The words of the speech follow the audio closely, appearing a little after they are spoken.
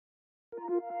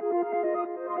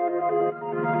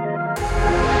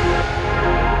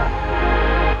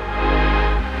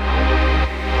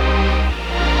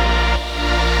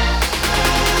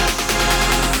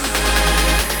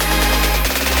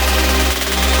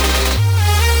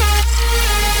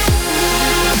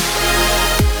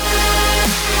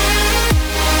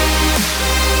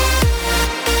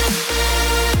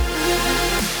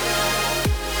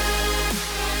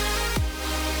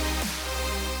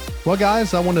Well,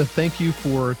 guys, I want to thank you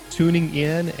for tuning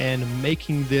in and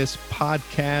making this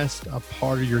podcast a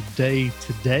part of your day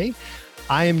today.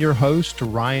 I am your host,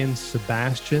 Ryan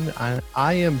Sebastian.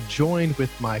 I am joined with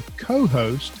my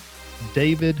co-host,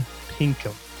 David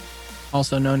Pinkham.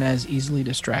 Also known as Easily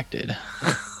Distracted.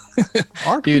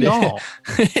 Aren't we all?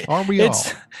 Aren't we all?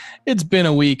 It's been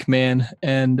a week, man,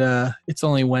 and it's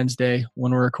only Wednesday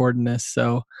when we're recording this,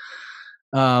 so...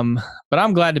 but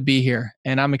I'm glad to be here,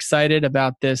 and I'm excited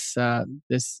about the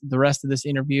rest of this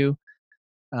interview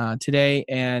today,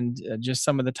 and just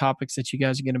some of the topics that you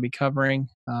guys are going to be covering.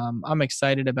 I'm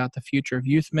excited about the future of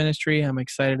youth ministry. I'm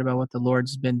excited about what the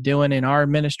Lord's been doing in our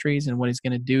ministries and what He's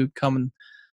going to do coming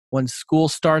when school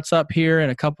starts up here in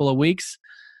a couple of weeks.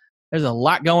 There's a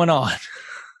lot going on.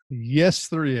 Yes,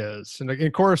 there is, and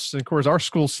of course, our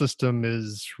school system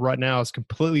is right now is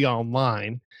completely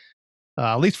online.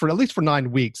 At least for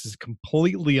 9 weeks, is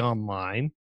completely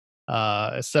online,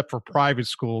 except for private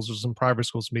schools. There's some private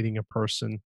schools meeting in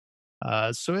person.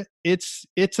 So it's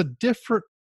a different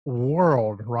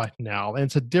world right now, and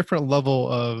it's a different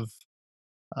level of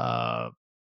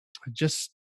just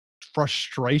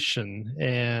frustration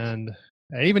and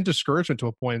even discouragement to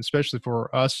a point, especially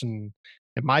for us and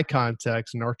in my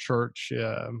context in our church.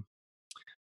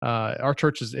 Our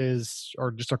church is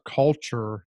or just our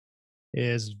culture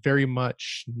is very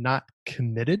much not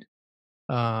committed,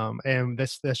 and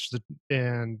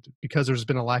and because there's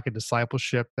been a lack of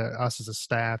discipleship that us as a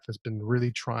staff has been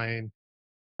really trying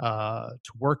to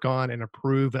work on and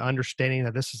improve, and understanding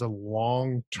that this is a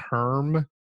long-term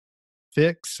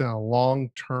fix and a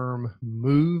long-term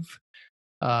move.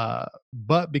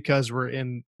 But because we're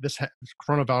in this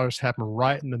coronavirus happened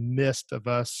right in the midst of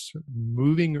us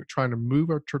trying to move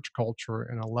our church culture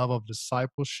and a level of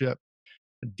discipleship,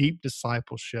 a deep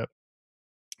discipleship,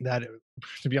 that,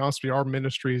 to be honest with you, our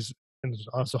ministries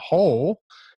as a whole,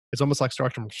 it's almost like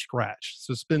starting from scratch.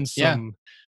 So it's been some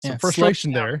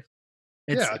frustration there.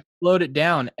 It's slowed it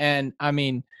down. And I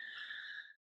mean,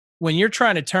 when you're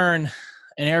trying to turn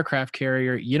an aircraft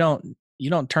carrier, you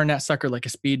don't turn that sucker like a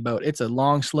speedboat. It's a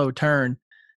long, slow turn.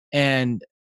 And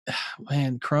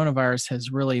man, coronavirus has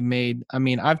really made, I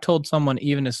mean, I've told someone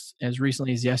even as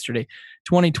recently as yesterday,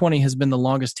 2020 has been the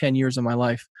longest 10 years of my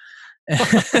life.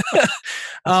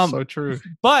 So true.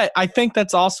 But I think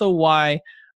that's also why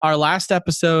our last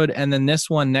episode and then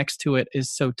this one next to it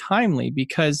is so timely,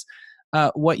 because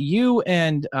what you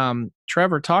and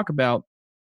Trevor talk about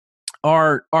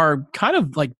are kind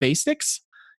of like basics.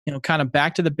 Kind of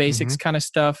back to the basics kind of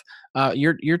stuff.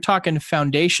 You're talking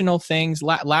foundational things.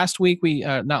 Last week,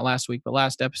 not last week, but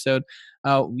last episode,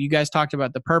 you guys talked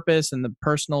about the purpose and the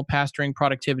personal, pastoring,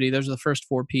 productivity. Those are the first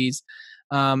 4 Ps.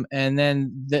 And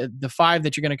then the 5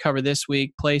 that you're going to cover this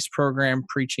week: place, program,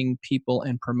 preaching, people,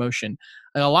 and promotion.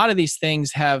 And a lot of these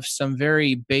things have some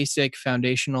very basic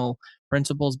foundational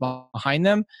principles behind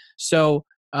them. So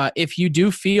if you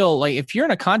do feel like, if you're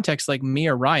in a context like me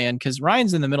or Ryan, because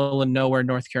Ryan's in the middle of nowhere,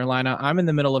 North Carolina, I'm in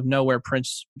the middle of nowhere,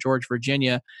 Prince George,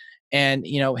 Virginia, and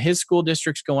his school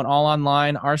district's going all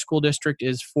online. Our school district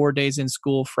is 4 days in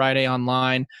school, Friday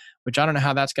online, which I don't know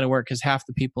how that's going to work, because half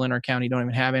the people in our county don't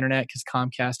even have internet, because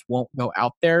Comcast won't go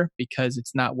out there because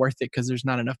it's not worth it, because there's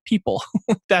not enough people.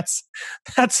 That's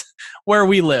where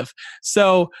we live.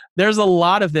 So there's a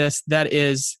lot of this that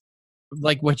is,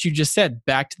 like what you just said,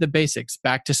 back to the basics,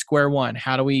 back to square one.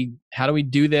 How do we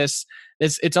do this?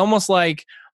 It's almost like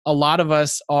a lot of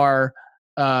us are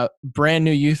brand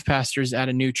new youth pastors at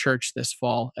a new church this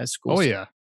fall as school. Oh yeah.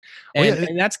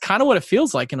 And that's kind of what it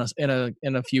feels like in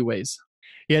a few ways.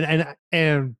 Yeah,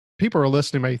 and people are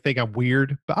listening may think I'm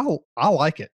weird, but I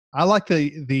like it. I like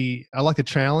the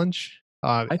challenge.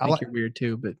 I think you're weird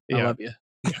too, but I love you.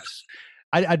 Yes.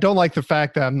 I don't like the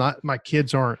fact that my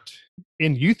kids aren't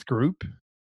in youth group.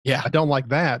 Yeah. I don't like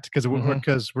that because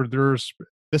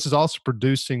this is also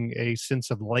producing a sense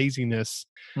of laziness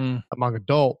among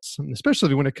adults,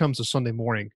 especially when it comes to Sunday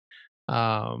morning.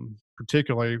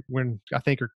 Particularly when I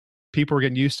think people are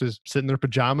getting used to sitting in their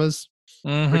pajamas,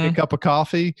 drinking a cup of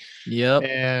coffee,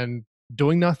 and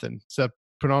doing nothing except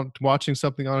watching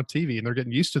something on a TV, and they're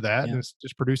getting used to that, and it's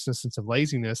just producing a sense of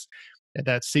laziness. And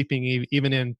that's seeping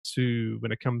even into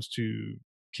when it comes to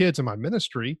kids in my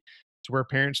ministry. to where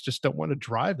parents just don't want to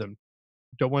drive them,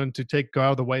 don't want them to go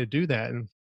out of the way to do that. And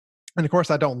of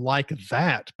course, I don't like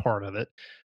that part of it,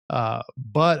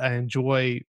 but I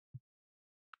enjoy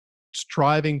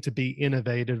striving to be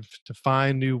innovative, to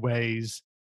find new ways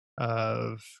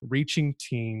of reaching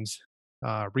teens,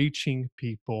 reaching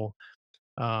people,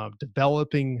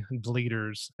 developing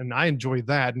leaders. And I enjoy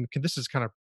that. And this is kind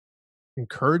of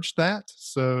encouraged that.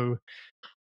 So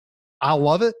I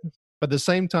love it. But at the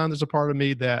same time, there's a part of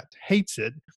me that hates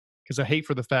it because I hate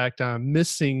for the fact I'm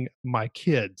missing my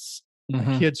kids.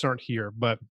 My kids aren't here,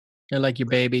 but they're like your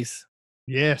babies.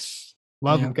 Yes.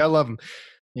 Love them. Gotta love them.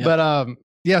 Yep. But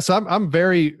yeah, so I'm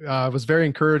very was very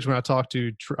encouraged when I talked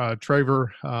to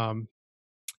Trevor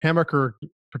Hammaker,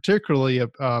 particularly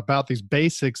about these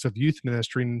basics of youth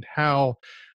ministry and how,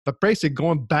 but basically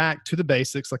going back to the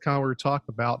basics, like how we were talking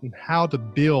about, and how to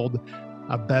build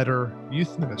a better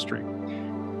youth ministry.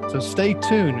 So stay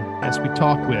tuned as we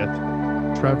talk with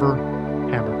Trevor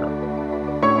Hammaker.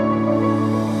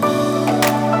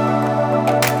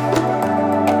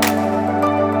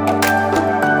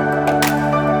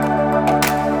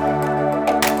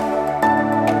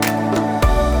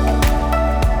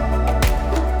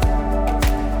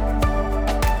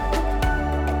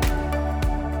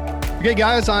 Okay,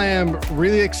 guys, I am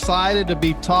really excited to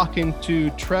be talking to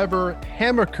Trevor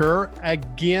Hammaker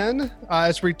again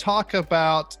as we talk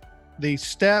about the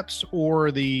steps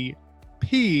or the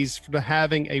P's for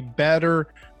having a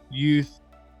better youth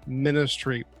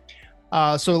ministry.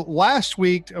 So last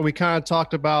week, we kind of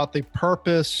talked about the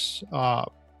purpose,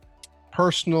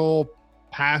 personal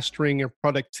pastoring, and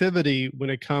productivity when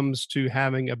it comes to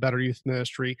having a better youth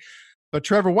ministry. But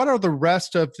Trevor, what are the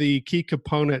rest of the key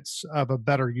components of a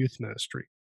better youth ministry?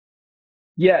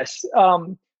 Yes.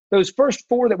 Those first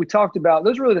four that we talked about,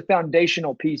 those are really the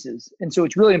foundational pieces. And so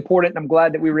it's really important. And I'm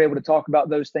glad that we were able to talk about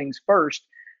those things first.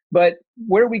 But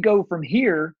where we go from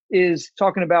here is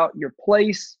talking about your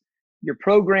place, your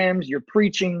programs, your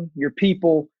preaching, your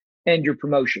people, and your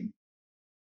promotion.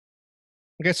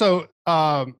 Okay, so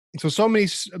so many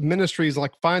ministries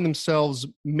like find themselves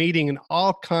meeting in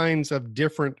all kinds of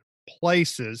different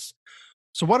places.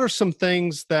 So what are some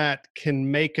things that can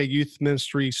make a youth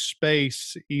ministry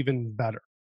space even better?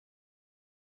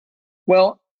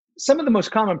 Well, some of the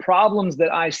most common problems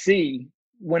that I see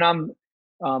when I'm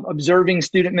observing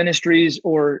student ministries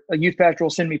or a youth pastor will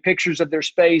send me pictures of their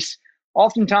space,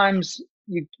 oftentimes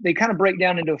they kind of break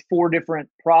down into four different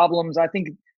problems. I think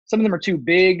some of them are too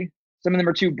big, some of them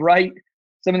are too bright,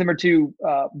 some of them are too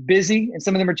busy, and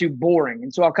some of them are too boring.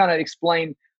 And so I'll kind of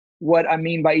explain what I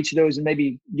mean by each of those and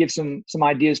maybe give some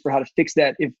ideas for how to fix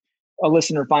that if a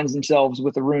listener finds themselves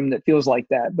with a room that feels like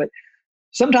that. But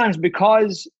sometimes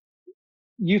because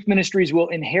youth ministries will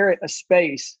inherit a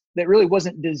space that really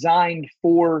wasn't designed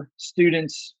for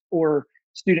students or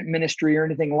student ministry or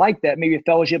anything like that, maybe a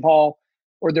fellowship hall,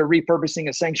 or they're repurposing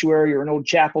a sanctuary or an old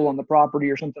chapel on the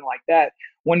property or something like that.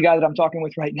 One guy that I'm talking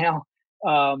with right now,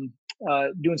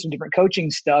 doing some different coaching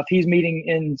stuff, he's meeting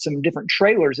in some different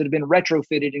trailers that have been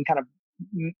retrofitted and kind of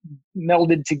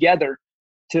melded together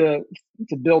to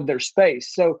build their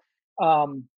space. So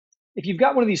if you've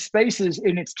got one of these spaces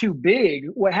and it's too big,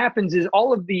 what happens is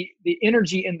all of the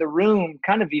energy in the room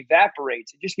kind of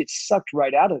evaporates. It just gets sucked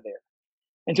right out of there.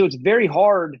 And so it's very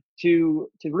hard to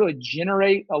really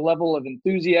generate a level of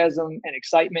enthusiasm and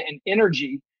excitement and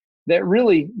energy that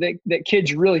really that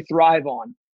kids really thrive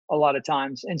on a lot of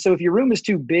times. And so if your room is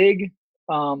too big,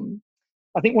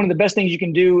 I think one of the best things you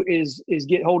can do is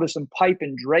get hold of some pipe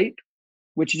and drape,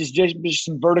 which is just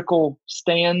some vertical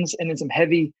stands and then some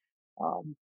heavy,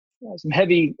 I'm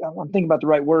thinking about the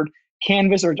right word,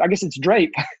 canvas, or I guess it's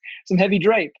drape, some heavy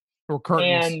drape. Or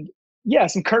curtains. And yeah,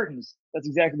 some curtains. That's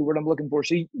exactly the word I'm looking for.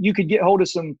 So you could get hold of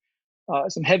some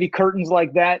heavy curtains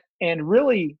like that and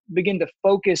really begin to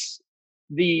focus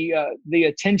the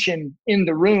attention in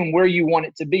the room where you want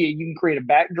it to be. You can create a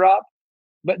backdrop,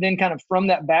 but then kind of from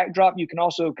that backdrop, you can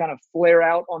also kind of flare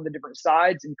out on the different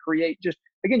sides and create just,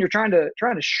 again, you're trying to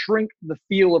shrink the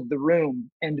feel of the room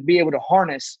and to be able to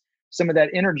harness some of that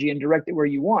energy and direct it where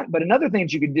you want. But another thing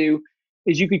that you could do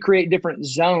is you could create different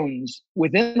zones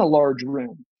within a large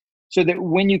room so that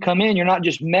when you come in, you're not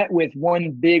just met with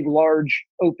one big, large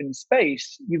open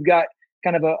space. You've got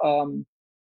kind of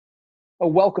a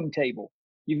welcome table.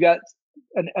 You've got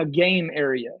a game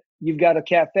area. You've got a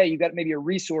cafe. You've got maybe a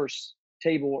resource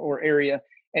table or area.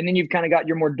 And then you've kind of got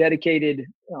your more dedicated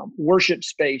worship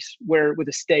space with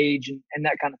a stage and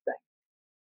that kind of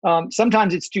thing.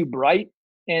 Sometimes it's too bright.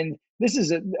 And this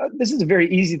is a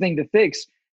very easy thing to fix.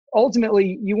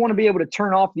 Ultimately, you want to be able to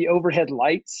turn off the overhead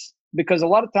lights, because a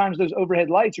lot of times those overhead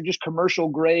lights are just commercial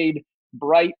grade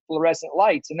bright fluorescent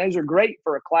lights. And those are great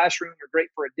for a classroom, or great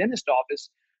for a dentist office,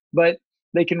 but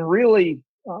they can really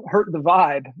hurt the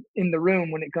vibe in the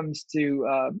room when it comes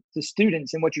to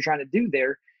students and what you're trying to do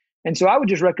there. And so I would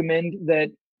just recommend that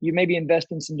you maybe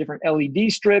invest in some different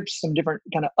LED strips, some different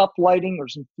kind of up lighting, or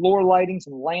some floor lighting,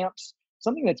 some lamps,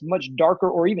 something that's much darker,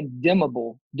 or even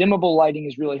dimmable. Dimmable lighting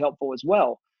is really helpful as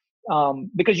well,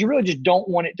 because you really just don't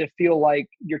want it to feel like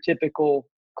your typical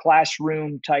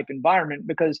classroom type environment,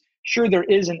 because sure, there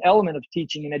is an element of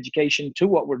teaching and education to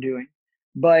what we're doing,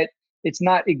 but it's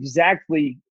not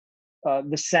exactly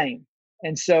the same.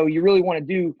 And so you really want to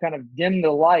do kind of dim the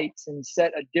lights and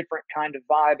set a different kind of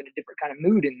vibe and a different kind of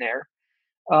mood in there.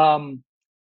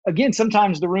 Again,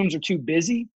 sometimes the rooms are too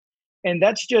busy, and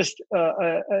that's just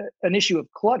an issue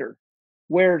of clutter,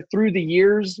 where through the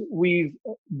years we've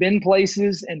been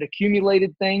places and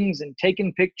accumulated things and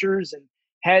taken pictures and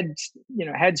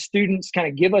had students kind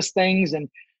of give us things, and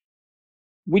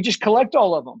we just collect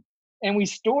all of them and we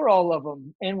store all of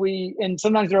them, and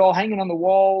sometimes they're all hanging on the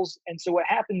walls. And so what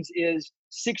happens is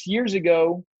 6 years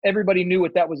ago, everybody knew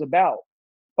what that was about.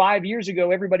 5 years ago,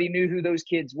 everybody knew who those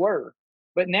kids were.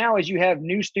 But now, as you have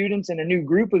new students and a new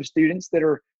group of students that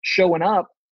are showing up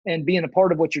and being a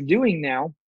part of what you're doing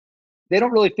now, they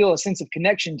don't really feel a sense of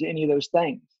connection to any of those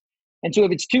things. And so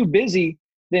if it's too busy,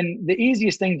 then the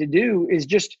easiest thing to do is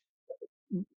just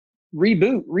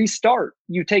reboot, restart.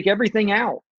 You take everything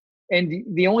out, and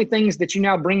the only things that you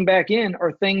now bring back in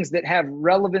are things that have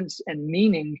relevance and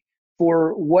meaning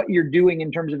for what you're doing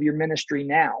in terms of your ministry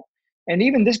now. And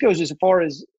even this goes as far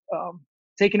as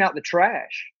taking out the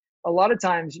trash. A lot of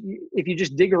times, if you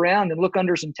just dig around and look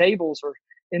under some tables, or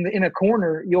in a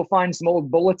corner, you'll find some old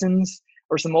bulletins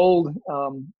or some old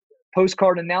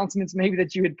postcard announcements maybe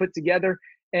that you had put together.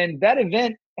 And that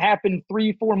event happened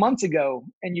 3-4 months ago,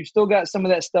 and you've still got some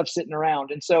of that stuff sitting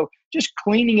around. And so just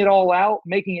cleaning it all out,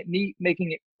 making it neat,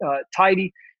 making it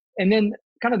tidy. And then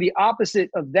kind of the opposite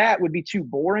of that would be too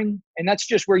boring. And that's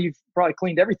just where you've probably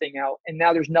cleaned everything out and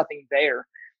now there's nothing there.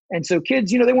 And so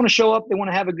kids, they want to show up, they want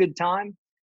to have a good time.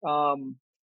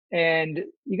 And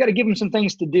you got to give them some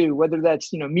things to do, whether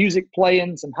that's, music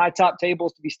playing, some high top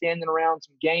tables to be standing around,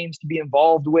 some games to be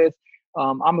involved with.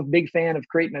 I'm a big fan of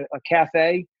creating a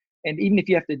cafe. And even if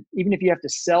you have to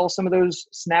sell some of those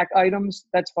snack items,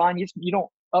 that's fine. You don't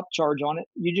upcharge on it.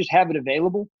 You just have it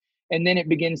available. And then it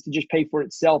begins to just pay for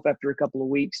itself after a couple of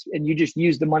weeks. And you just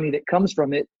use the money that comes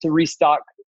from it to restock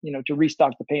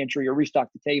the pantry or restock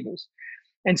the tables.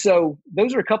 And so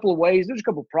those are a couple of ways. There's a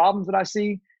couple of problems that I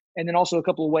see. And then also a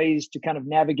couple of ways to kind of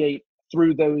navigate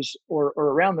through those or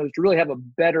around those to really have a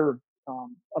better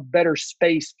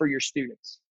space for your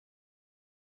students.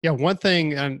 Yeah, one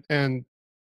thing, and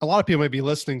a lot of people may be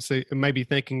listening, so may be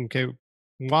thinking, okay,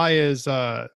 why is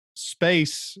your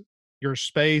space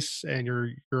and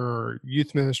your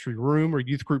youth ministry room or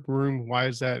youth group room, why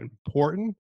is that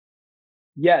important?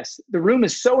 Yes, the room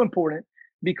is so important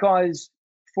because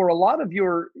for a lot of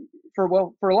your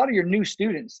new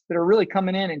students that are really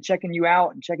coming in and checking you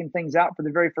out and checking things out for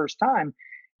the very first time,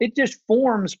 it just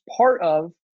forms part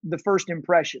of the first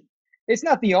impression. It's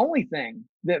not the only thing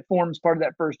that forms part of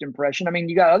that first impression. I mean,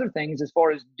 you got other things as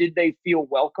far as, did they feel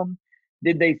welcome?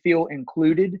 Did they feel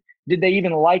included? Did they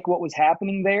even like what was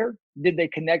happening there? Did they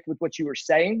connect with what you were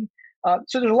saying?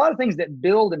 So there's a lot of things that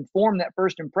build and form that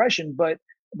first impression. But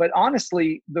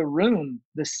honestly, the room,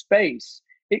 the space,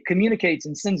 it communicates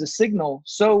and sends a signal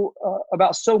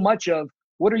about so much of,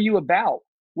 what are you about?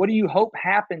 What do you hope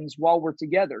happens while we're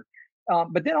together?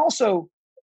 But then also,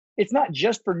 it's not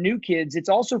just for new kids. It's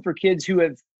also for kids who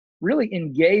have really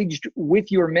engaged with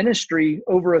your ministry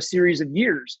over a series of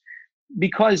years.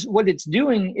 Because what it's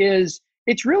doing is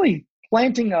it's really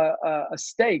planting a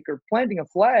stake or planting a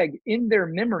flag in their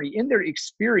memory, in their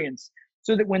experience,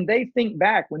 so that when they think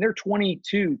back, when they're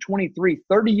 22, 23,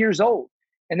 30 years old,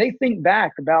 and they think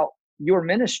back about your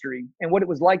ministry and what it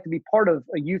was like to be part of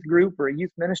a youth group or a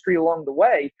youth ministry along the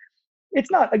way,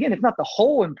 it's not the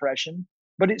whole impression,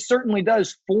 but it certainly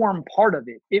does form part of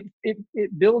it.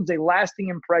 It builds a lasting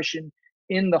impression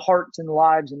in the hearts and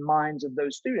lives and minds of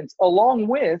those students, along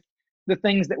with the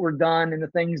things that were done and the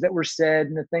things that were said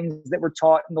and the things that were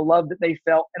taught and the love that they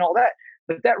felt and all that.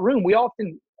 But that room, we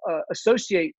often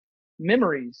associate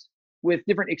memories with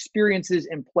different experiences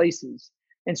and places.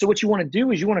 And so what you want to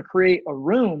do is you want to create a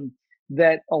room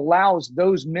that allows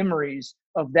those memories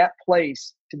of that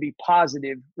place to be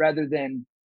positive rather than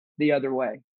the other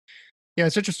way. Yeah,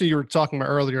 it's interesting. You were talking about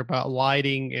earlier about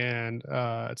lighting and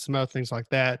some other things like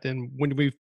that. And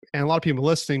and a lot of people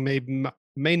listening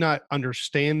may not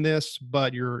understand this,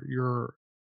 but your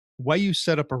way you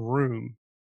set up a room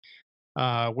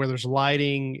where there's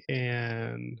lighting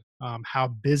and how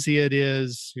busy it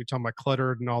is. You're talking about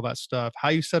cluttered and all that stuff. How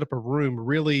you set up a room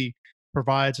really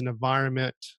provides an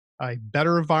environment, a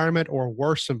better environment or a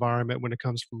worse environment when it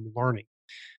comes from learning.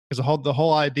 Because the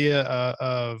whole idea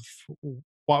of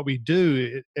what we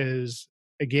do is,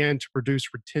 again, to produce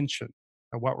retention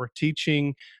of what we're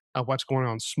teaching, what's going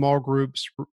on in small groups,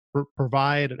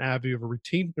 provide an avenue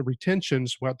of retention,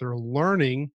 so what they're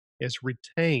learning is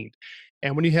retained.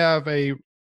 And when you have I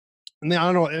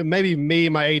don't know, maybe me,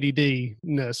 my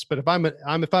ADD-ness, but if I'm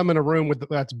in a room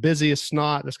that's busy as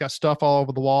snot, that's got stuff all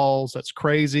over the walls, that's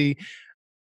crazy,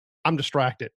 I'm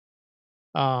distracted.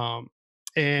 Um,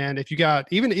 and if you got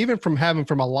even from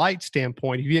a light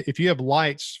standpoint, if you have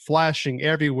lights flashing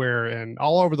everywhere and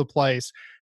all over the place,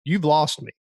 you've lost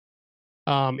me.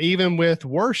 Even with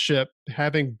worship,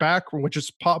 having background, which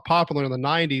is popular in the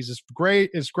 90s, is great,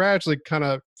 is gradually kind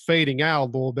of fading out a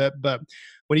little bit. But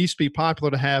when it used to be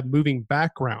popular to have moving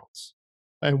backgrounds,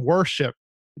 and worship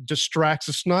distracts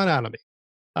the snot out of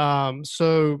me.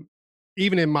 So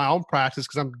even in my own practice,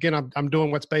 because I'm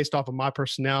doing what's based off of my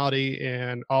personality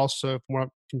and also from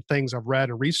things I've read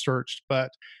and researched,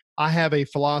 but I have a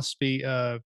philosophy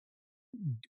of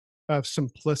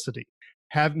simplicity.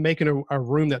 Making a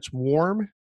room that's warm,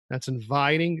 that's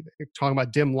inviting. Talking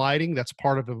about dim lighting, that's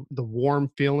part of the warm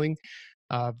feeling.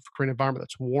 Create an environment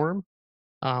that's warm.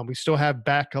 We still have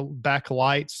back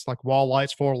lights, like wall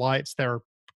lights, floor lights. That are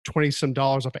 $20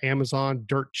 off of Amazon,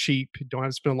 dirt cheap. You don't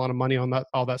have to spend a lot of money on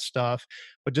all that stuff.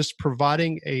 But just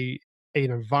providing an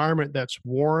environment that's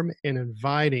warm and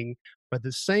inviting, but at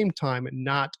the same time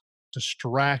not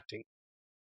distracting.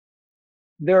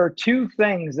 There are two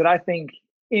things that I think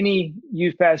any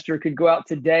youth pastor could go out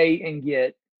today and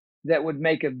get that would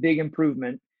make a big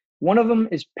improvement. One of them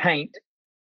is paint,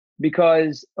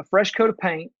 because a fresh coat of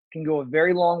paint can go a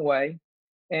very long way.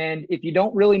 And if you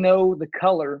don't really know the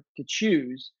color to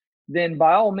choose, then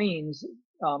by all means,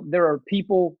 there are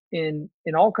people in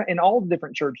all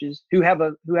different churches who have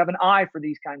an eye for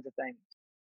these kinds of things.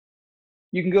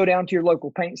 You can go down to your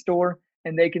local paint store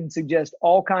and they can suggest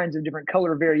all kinds of different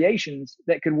color variations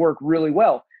that could work really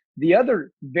well. The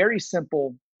other very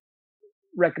simple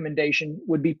recommendation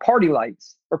would be party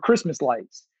lights or Christmas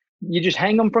lights. You just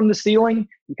hang them from the ceiling,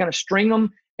 you kind of string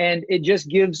them, and it just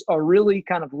gives a really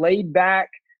kind of laid back,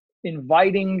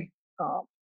 inviting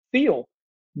feel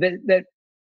that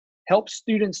helps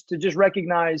students to just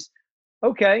recognize,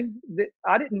 okay,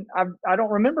 I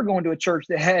don't remember going to a church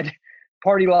that had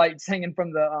party lights hanging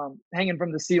from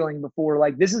the ceiling before.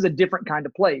 Like, this is a different kind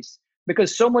of place,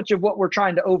 because so much of what we're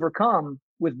trying to overcome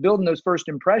with building those first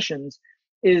impressions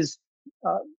is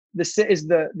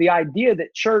the idea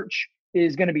that church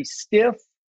is going to be stiff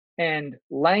and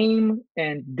lame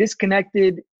and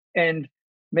disconnected and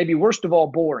maybe worst of all,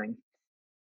 boring.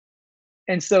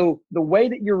 And so the way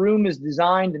that your room is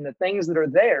designed and the things that are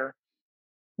there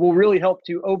will really help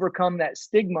to overcome that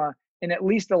stigma and at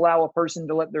least allow a person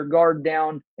to let their guard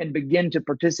down and begin to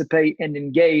participate and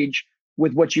engage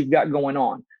with what you've got going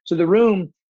on. So the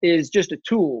room is just a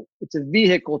tool. It's a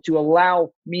vehicle to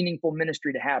allow meaningful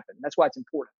ministry to happen. That's why it's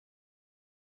important.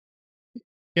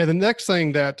 Yeah, the next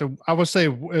thing that I would say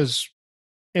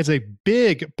is a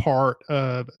big part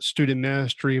of student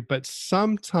ministry, but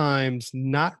sometimes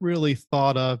not really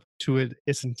thought of to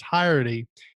its entirety,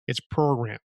 it's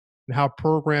program and how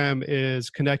program is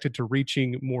connected to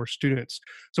reaching more students.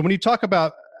 So when you talk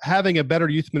about having a better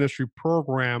youth ministry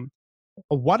program,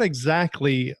 what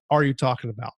exactly are you talking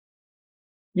about?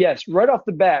 Yes, right off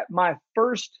the bat, my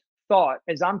first thought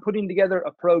as I'm putting together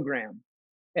a program,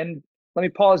 and let me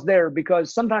pause there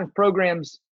because sometimes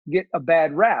programs get a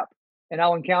bad rap, and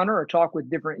I'll encounter or talk with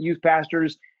different youth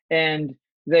pastors, and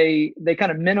they kind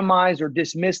of minimize or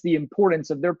dismiss the importance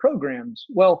of their programs.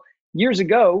 Well, years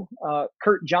ago,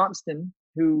 Kurt Johnston,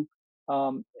 who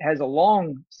has a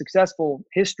long, successful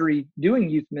history doing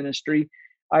youth ministry,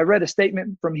 I read a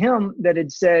statement from him that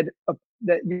had said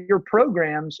that your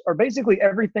programs are basically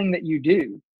everything that you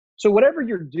do. So whatever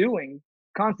you're doing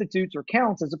constitutes or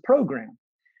counts as a program.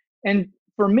 And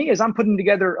for me, as I'm putting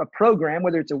together a program,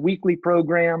 whether it's a weekly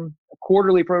program, a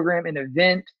quarterly program, an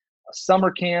event, a summer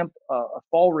camp, a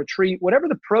fall retreat, whatever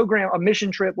the program, a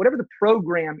mission trip, whatever the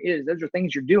program is, those are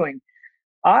things you're doing.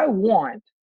 I want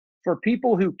for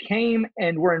people who came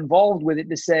and were involved with it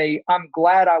to say, I'm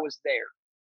glad I was there.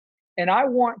 And I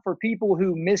want for people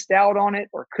who missed out on it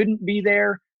or couldn't be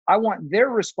there, I want their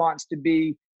response to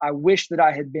be, I wish that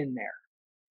I had been there.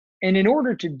 And in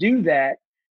order to do that,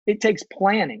 it takes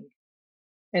planning.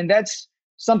 And that's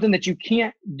something that you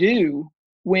can't do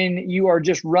when you are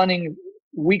just running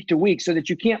week to week, so that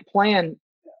you can't plan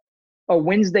a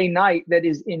Wednesday night that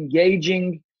is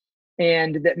engaging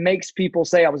and that makes people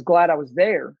say, I was glad I was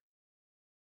there.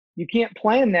 You can't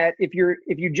plan that if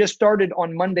you just started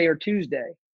on Monday or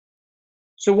Tuesday.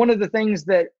 So one of the things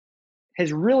that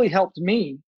has really helped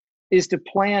me is to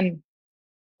plan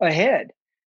ahead.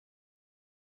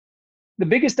 The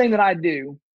biggest thing that I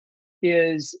do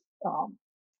is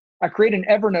I create an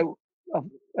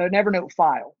Evernote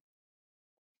file,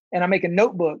 and I make a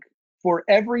notebook for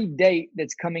every date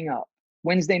that's coming up,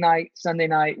 Wednesday night, Sunday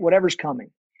night, whatever's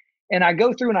coming. And I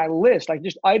go through and I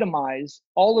just itemize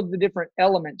all of the different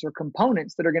elements or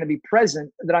components that are going to be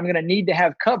present that I'm going to need to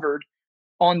have covered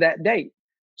on that date.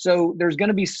 So there's going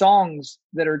to be songs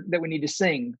that we need to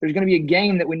sing. There's going to be a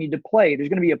game that we need to play. There's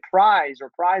going to be a prize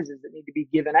or prizes that need to be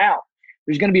given out.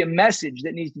 There's going to be a message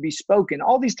that needs to be spoken.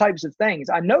 All these types of things.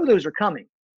 I know those are coming.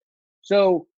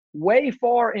 So way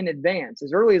far in advance,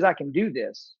 as early as I can do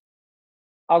this,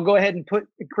 I'll go ahead and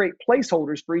create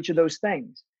placeholders for each of those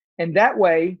things. And that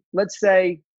way, let's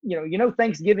say,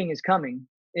 Thanksgiving is coming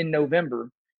in November.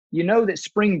 You know that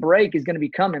spring break is going to be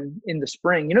coming in the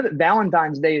spring. You know that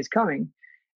Valentine's Day is coming.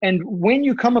 And when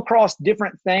you come across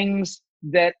different things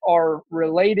that are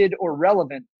related or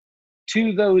relevant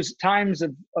to those times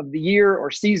of the year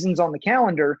or seasons on the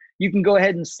calendar, you can go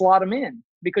ahead and slot them in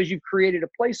because you've created a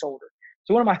placeholder.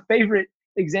 So one of my favorite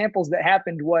examples that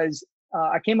happened was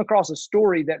I came across a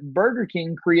story that Burger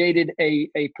King created a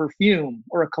perfume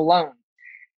or a cologne,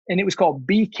 and it was called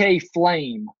BK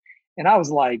Flame. And I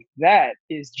was like, that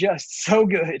is just so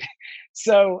good.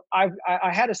 So I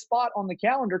had a spot on the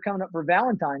calendar coming up for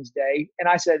Valentine's Day, and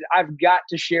I said, I've got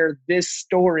to share this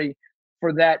story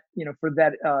for that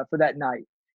night.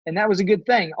 And that was a good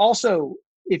thing. Also,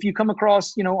 if you come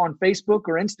across, on Facebook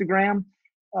or Instagram,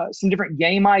 some different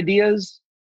game ideas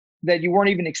that you weren't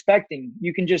even expecting,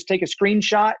 you can just take a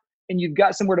screenshot and you've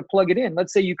got somewhere to plug it in.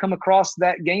 Let's say you come across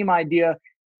that game idea,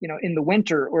 in the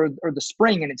winter or the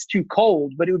spring and it's too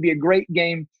cold, but it would be a great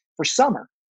game for summer.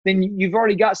 Then you've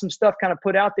already got some stuff kind of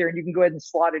put out there and you can go ahead and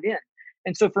slot it in.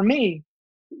 And so for me,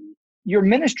 your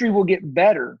ministry will get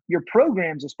better. Your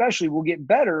programs especially will get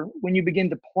better when you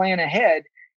begin to plan ahead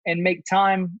and make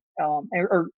time,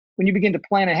 or when you begin to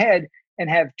plan ahead and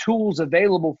have tools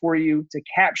available for you to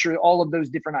capture all of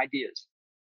those different ideas.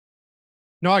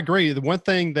 No, I agree. The one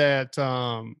thing that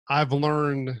I've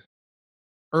learned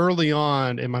early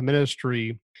on in my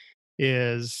ministry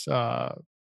is,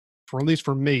 for at least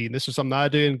for me, this is something I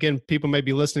do. And again, people may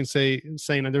be listening,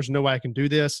 saying, "There's no way I can do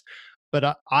this,"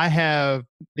 but I have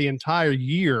the entire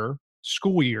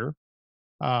school year,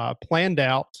 planned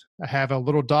out. I have a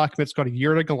little document. It's called a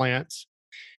year at a glance.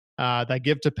 That I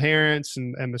give to parents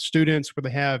and the students, where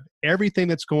they have everything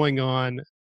that's going on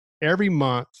every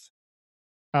month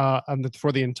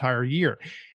for the entire year.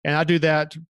 And I do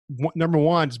that, number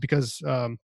one, is because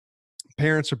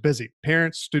parents are busy.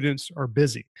 Parents, students are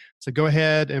busy. So go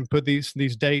ahead and put these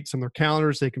dates on their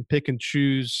calendars. They can pick and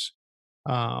choose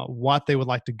what they would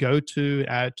like to go to,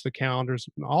 add to the calendars,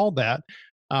 and all that.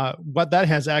 What that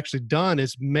has actually done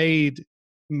is made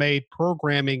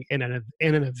programming in an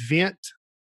event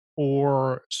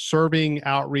or serving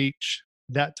outreach,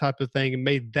 that type of thing, and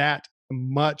made that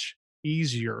much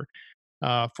easier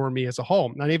for me as a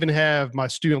whole. I even have my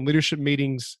student leadership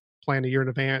meetings planned a year in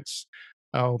advance.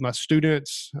 My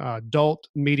students' adult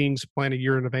meetings planned a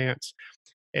year in advance.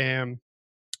 And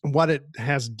what it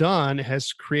has done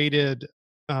has created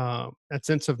a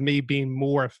sense of me being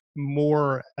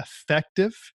more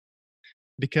effective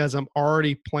because I'm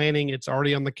already planning. It's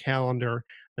already on the calendar.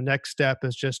 The next step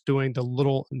is just doing the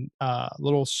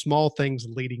little small things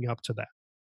leading up to that.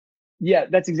 Yeah,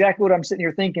 that's exactly what I'm sitting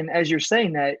here thinking as you're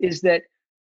saying that, is that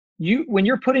when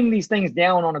you're putting these things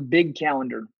down on a big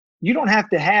calendar, you don't have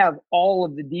to have all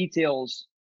of the details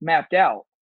mapped out.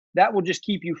 That will just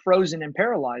keep you frozen and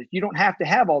paralyzed. You don't have to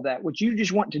have all that. What you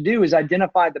just want to do is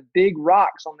identify the big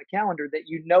rocks on the calendar that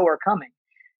you know are coming.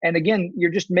 And again,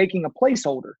 you're just making a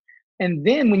placeholder. And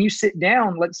then when you sit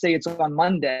down, let's say it's on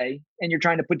Monday and you're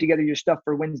trying to put together your stuff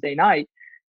for Wednesday night,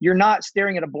 you're not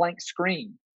staring at a blank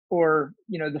screen, or,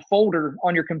 the folder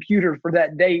on your computer for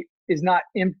that date is not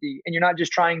empty. And you're not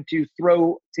just trying to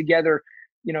throw together,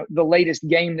 the latest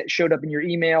game that showed up in your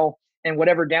email and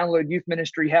whatever Download Youth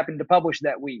Ministry happened to publish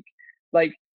that week.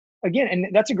 Like, again, and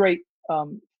that's a great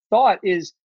thought,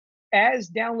 is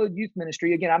as Download Youth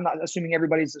Ministry, again, I'm not assuming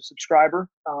everybody's a subscriber.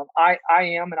 I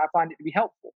am, and I find it to be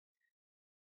helpful.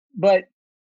 But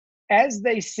as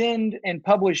they send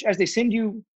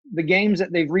you the games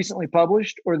that they've recently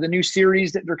published or the new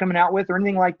series that they're coming out with or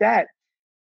anything like that,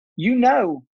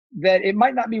 that it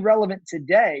might not be relevant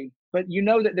today, but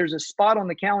that there's a spot on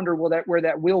the calendar where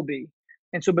that will be.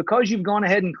 And so because you've gone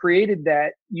ahead and created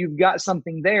that, you've got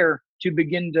something there to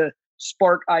begin to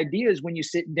spark ideas when you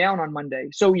sit down on Monday.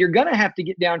 So you're going to have to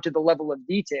get down to the level of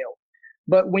detail.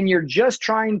 But when you're just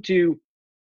trying to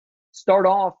start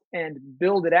off and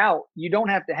build it out, you don't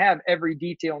have to have every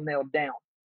detail nailed down.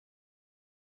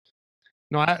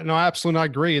 No, I absolutely not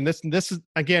agree. And this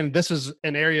is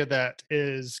an area that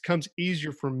comes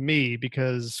easier for me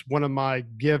because one of my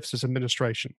gifts is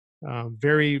administration.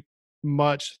 Very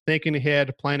much thinking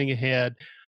ahead, planning ahead,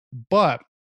 but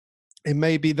it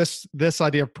may be this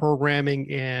idea of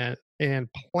programming and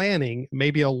planning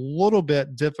may be a little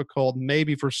bit difficult,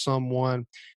 maybe for someone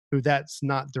who that's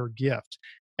not their gift.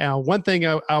 Now, one thing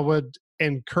I would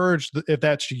encourage, if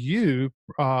that's you,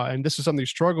 and this is something you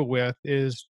struggle with,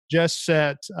 is just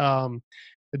set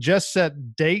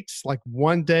dates, like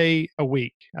one day a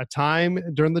week, a time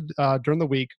during the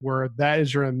week where that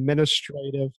is your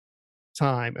administrative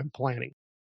time and planning.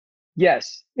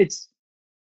 Yes,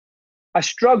 I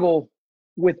struggle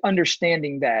with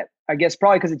understanding that. I guess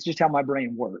probably because it's just how my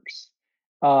brain works.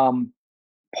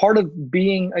 Part of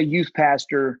being a youth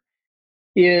pastor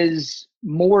is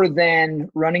more than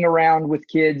running around with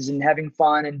kids and having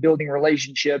fun and building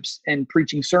relationships and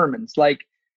preaching sermons. Like,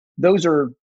 those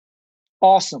are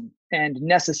awesome and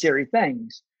necessary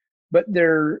things, but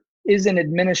there is an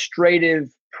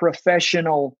administrative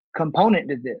professional component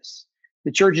to this.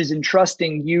 The church is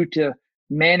entrusting you to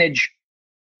manage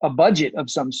a budget of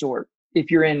some sort if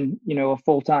you're in, a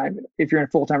full-time,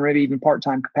 or maybe even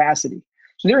part-time capacity.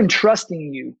 So they're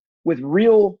entrusting you with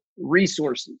real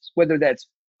resources, whether that's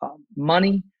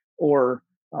money or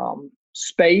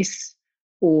space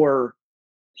or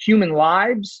human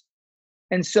lives.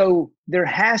 And so there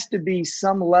has to be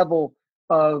some level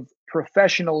of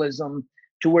professionalism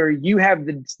to where you have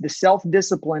the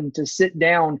self-discipline to sit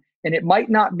down, and it might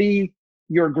not be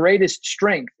your greatest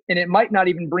strength, and it might not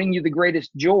even bring you the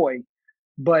greatest joy,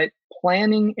 but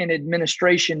planning and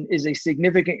administration is a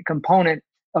significant component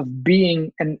of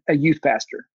being a youth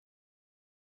pastor.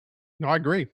 No, I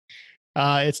agree.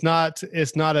 It's not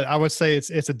I would say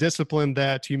it's a discipline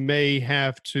that you may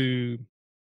have to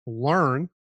learn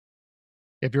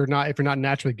if you're not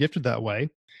naturally gifted that way.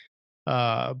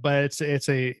 But it's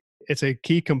a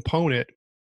key component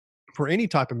for any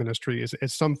type of ministry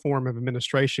is some form of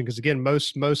administration. Because again,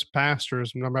 most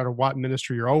pastors, no matter what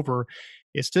ministry you're over,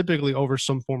 it's typically over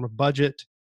some form of budget,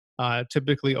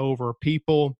 typically over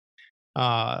people,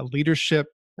 leadership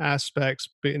aspects,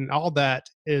 and all that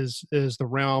is the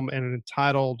realm and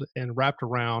entitled and wrapped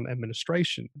around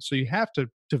administration. So you have to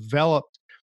develop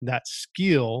that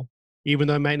skill, even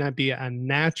though it might not be a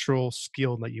natural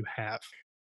skill that you have.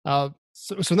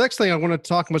 So next thing I want to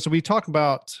talk about. We've talked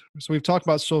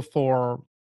about so far.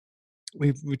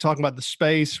 We've talked about the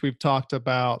space. We've talked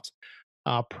about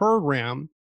program.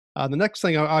 The next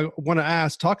thing I want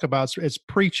to talk about is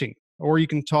preaching, or you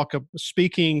can talk of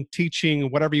speaking,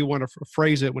 teaching, whatever you want to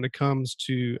phrase it when it comes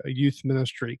to a youth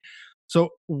ministry. So,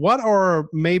 what are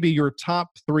maybe your top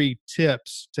 3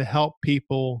 tips to help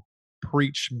people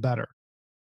preach better?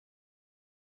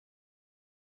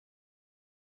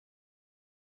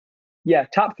 Yeah,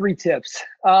 top 3 tips.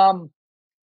 I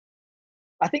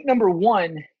think number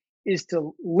 1 is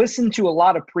to listen to a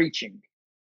lot of preaching.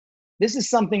 This is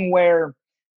something where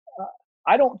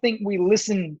I don't think we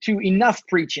listen to enough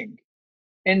preaching.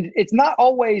 And it's not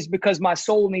always because my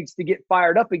soul needs to get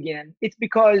fired up again. It's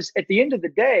because at the end of the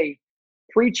day,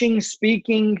 preaching,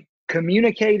 speaking,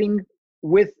 communicating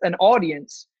with an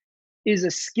audience is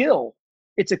a skill.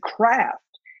 It's a craft.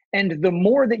 And the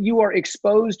more that you are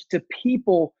exposed to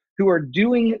people who are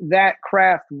doing that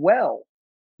craft well,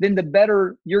 then the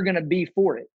better you're going to be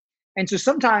for it. And so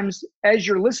sometimes as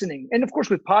you're listening, and of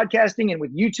course with podcasting and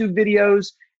with YouTube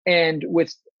videos and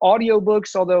with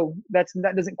audiobooks, although that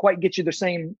doesn't quite get you the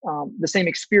same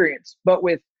experience, but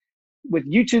with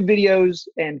YouTube videos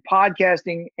and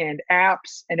podcasting and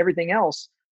apps and everything else,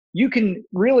 you can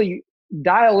really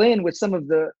dial in with some of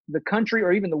the country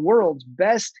or even the world's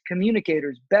best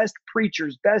communicators, best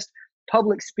preachers, best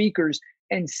public speakers,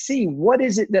 and see what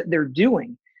is it that they're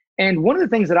doing. And one of the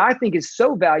things that I think is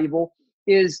so valuable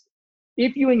is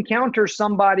if you encounter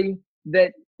somebody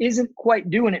that isn't quite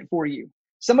doing it for you,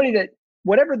 somebody that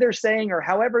whatever they're saying or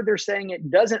however they're saying it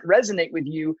doesn't resonate with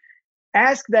you,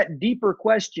 ask that deeper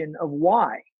question of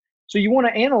why. So you want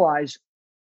to analyze,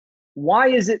 why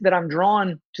is it that I'm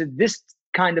drawn to this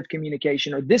kind of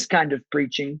communication or this kind of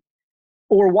preaching?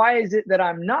 Or why is it that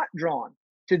I'm not drawn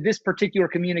to this particular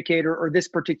communicator or this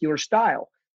particular style?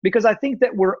 Because I think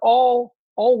that we're all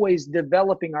always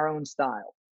developing our own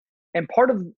style. And part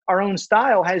of our own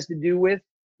style has to do with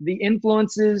the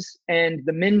influences and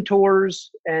the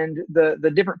mentors and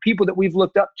the different people that we've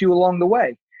looked up to along the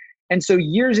way. And so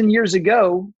years and years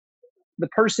ago, the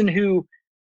person who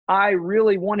I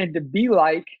really wanted to be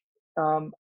like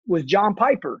was John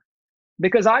Piper,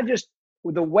 because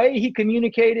the way he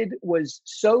communicated was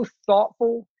so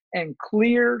thoughtful and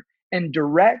clear and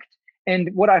direct. And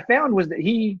what I found was that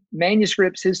he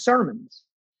manuscripts his sermons.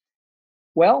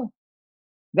 Well,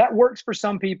 that works for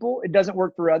some people. It doesn't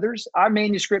work for others. I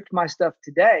manuscript my stuff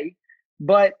today,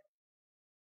 but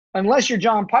unless you're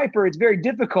John Piper, it's very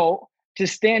difficult to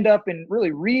stand up and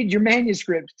really read your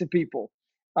manuscripts to people.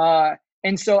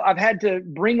 And so I've had to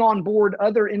bring on board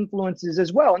other influences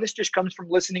as well. And this just comes from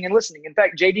listening and listening. In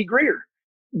fact, J.D. Greear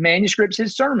manuscripts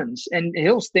his sermons, and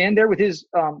he'll stand there with his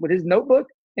notebook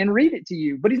and read it to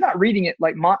you. But he's not reading it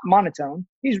like monotone.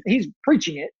 He's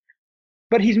preaching it,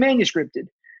 but he's manuscripted.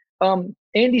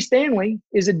 Andy Stanley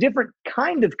is a different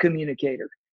kind of communicator.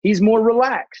 He's more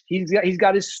relaxed. He's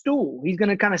got his stool. He's going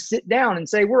to kind of sit down and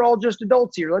say, we're all just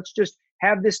adults here. Let's just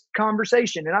have this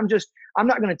conversation. And I'm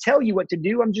not going to tell you what to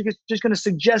do. I'm just going to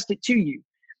suggest it to you.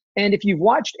 And if you've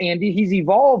watched Andy, he's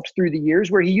evolved through the years,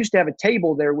 where he used to have a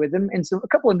table there with him and a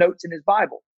couple of notes in his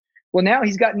Bible. Well, now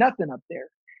he's got nothing up there.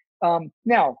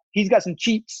 Now he's got some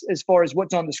cheats as far as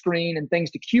what's on the screen and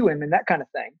things to cue him and that kind of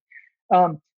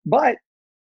thing. But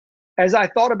as I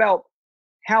thought about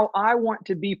how I want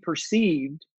to be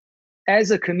perceived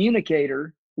as a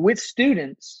communicator with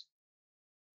students,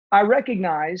 I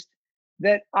recognized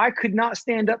that I could not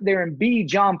stand up there and be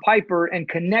John Piper and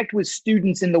connect with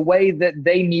students in the way that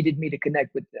they needed me to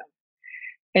connect with them.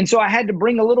 And so I had to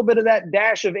bring a little bit of that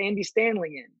dash of Andy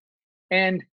Stanley in.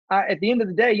 And at the end of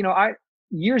the day,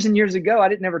 years and years ago, I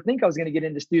didn't ever think I was going to get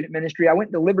into student ministry. I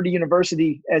went to Liberty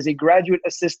University as a graduate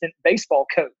assistant baseball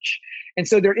coach. And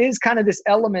so there is kind of this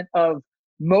element of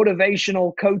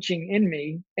motivational coaching in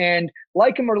me. And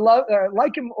like him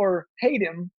or hate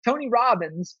him, Tony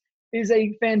Robbins is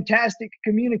a fantastic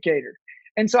communicator.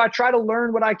 And so I try to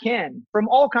learn what I can from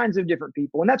all kinds of different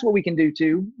people. And that's what we can do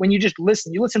too. When you just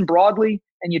listen, you listen broadly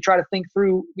and you try to think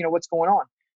through, what's going on.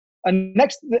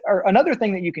 Another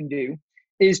thing that you can do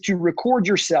is to record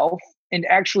yourself and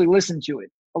actually listen to it.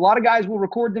 A lot of guys will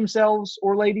record themselves,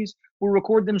 or ladies will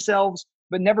record themselves,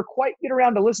 but never quite get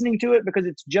around to listening to it because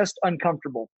it's just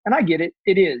uncomfortable. And I get it.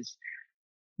 It is.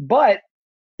 But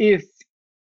if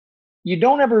you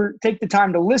don't ever take the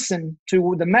time to listen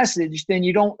to the message, then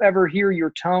you don't ever hear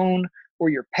your tone or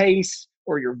your pace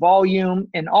or your volume.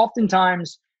 And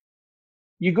oftentimes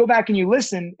you go back and you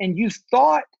listen and you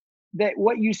thought that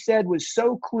what you said was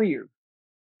so clear.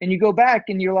 And you go back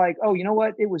and you're like, oh, you know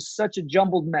what? It was such a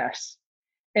jumbled mess.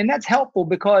 And that's helpful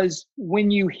because when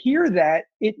you hear that,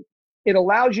 it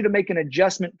allows you to make an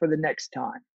adjustment for the next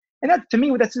time. And that, to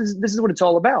me, this is what it's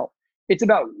all about. It's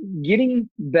about getting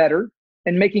better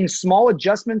and making small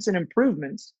adjustments and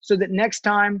improvements so that next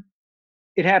time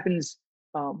it happens,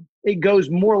 it goes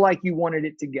more like you wanted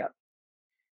it to go.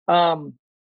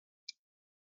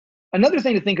 Another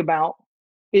thing to think about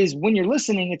is when you're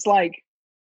listening, it's like,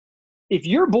 if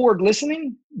you're bored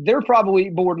listening, they're probably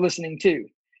bored listening too.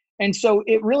 And so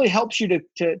it really helps you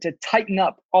to tighten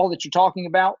up all that you're talking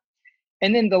about.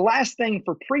 And then the last thing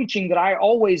for preaching that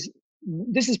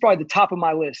this is probably the top of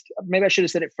my list. Maybe I should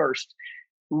have said it first.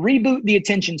 Reboot the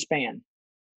attention span.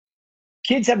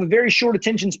 Kids have a very short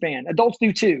attention span. Adults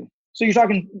do too. So you're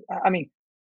talking,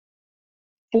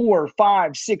 4,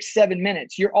 5, 6, 7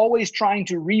 minutes. You're always trying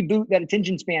to reboot that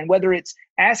attention span, whether it's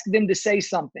ask them to say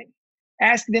something,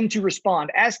 ask them to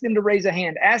respond, ask them to raise a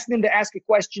hand, ask them to ask a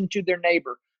question to their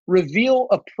neighbor, reveal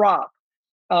a prop,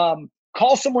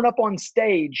 call someone up on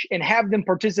stage and have them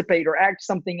participate or act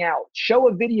something out, show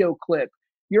a video clip.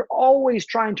 You're always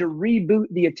trying to reboot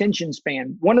the attention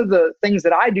span. One of the things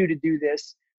that I do to do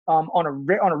this on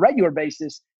a regular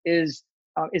basis is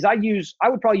I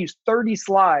would probably use 30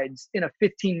 slides in a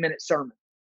 15-minute sermon.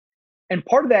 And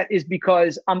part of that is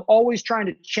because I'm always trying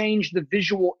to change the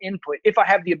visual input. If I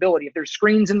have the ability, if there's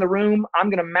screens in the room, I'm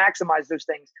going to maximize those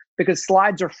things because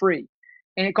slides are free.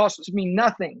 And it costs me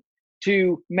nothing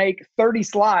to make 30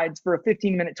 slides for a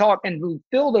 15-minute talk and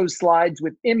fill those slides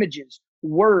with images,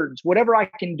 words, whatever I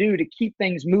can do to keep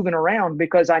things moving around,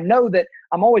 because I know that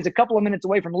I'm always a couple of minutes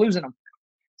away from losing them.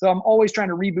 So I'm always trying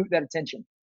to reboot that attention.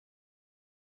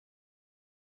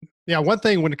 Yeah, one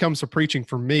thing when it comes to preaching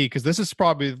for me, because this is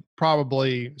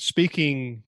probably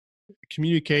speaking,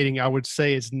 communicating, I would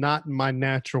say is not my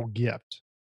natural gift.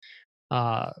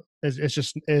 It's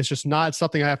just not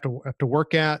something I have to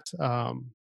work at.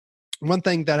 One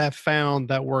thing that I've found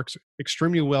that works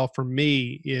extremely well for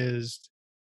me is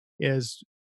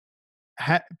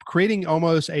creating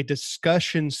almost a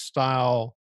discussion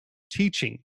style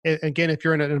teaching. Again, if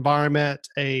you're in an environment,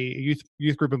 a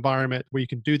youth group environment where you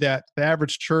can do that, the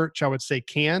average church, I would say,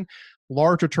 can.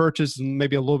 Larger churches,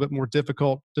 maybe a little bit more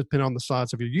difficult depending on the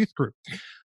size of your youth group.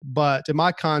 But in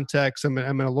my context, I'm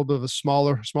in a little bit of a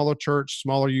smaller church,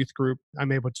 smaller youth group.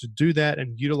 I'm able to do that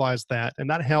and utilize that, and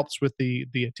that helps with the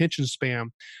attention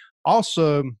span.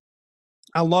 Also,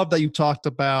 I love that you talked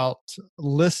about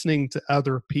listening to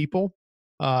other people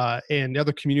and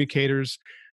other communicators,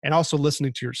 and also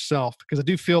listening to yourself, because I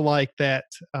do feel like that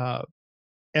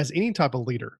as any type of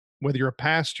leader, whether you're a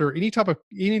pastor, any type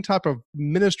of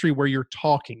ministry where you're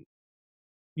talking,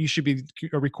 you should be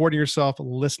recording yourself,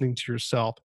 listening to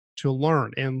yourself to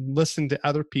learn, and listening to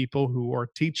other people who are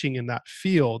teaching in that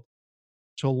field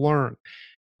to learn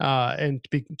and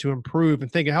to improve,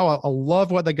 and thinking, I love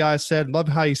what the guy said, love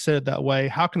how he said it that way.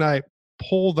 How can I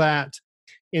pull that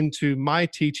into my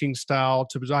teaching style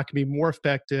so I can be more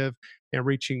effective in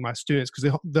reaching my students?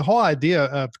 Because the whole idea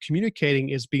of communicating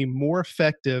is being more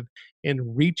effective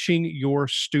in reaching your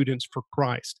students for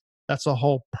Christ. That's the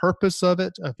whole purpose of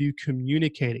it, of you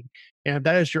communicating. And if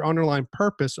that is your underlying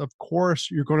purpose, of course,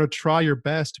 you're going to try your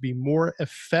best to be more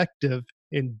effective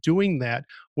in doing that,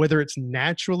 whether it's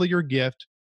naturally your gift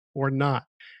or not.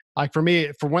 Like for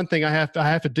me, for one thing, I have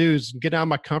to do is get out of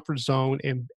my comfort zone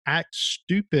and act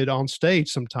stupid on stage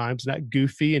sometimes, and act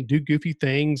goofy and do goofy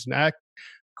things and act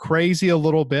crazy a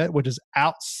little bit, which is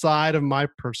outside of my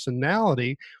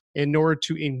personality, in order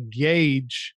to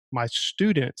engage my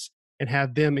students and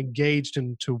have them engaged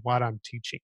into what I'm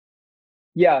teaching.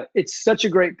 Yeah, it's such a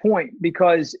great point,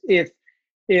 because if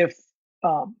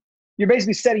you're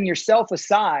basically setting yourself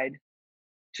aside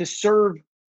to serve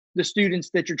the students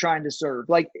that you're trying to serve,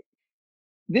 like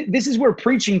this is where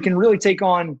preaching can really take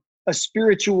on a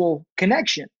spiritual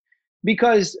connection.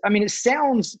 Because I mean,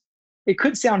 it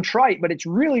could sound trite, but it's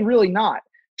really, really not.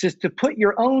 To put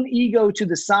your own ego to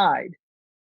the side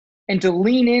and to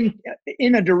lean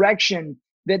in a direction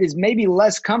that is maybe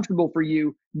less comfortable for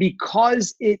you,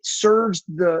 because it serves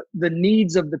the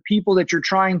needs of the people that you're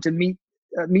trying to meet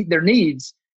their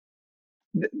needs.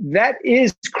 That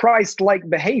is Christ-like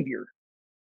behavior.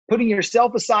 Putting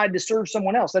yourself aside to serve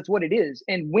someone else. That's what it is.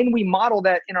 And when we model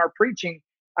that in our preaching,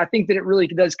 I think that it really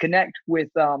does connect with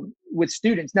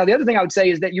students. Now, the other thing I would say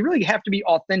is that you really have to be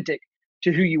authentic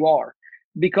to who you are,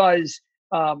 because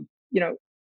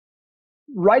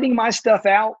writing my stuff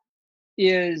out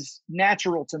is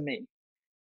natural to me.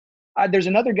 There's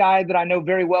another guy that I know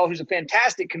very well who's a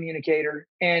fantastic communicator,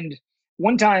 and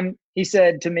one time he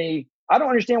said to me, "I don't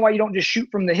understand why you don't just shoot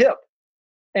from the hip."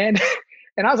 And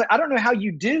and I was like, "I don't know how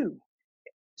you do."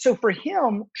 So for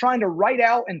him, trying to write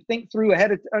out and think through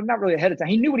not really ahead of time,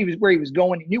 he knew where he was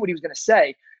going, he knew what he was going to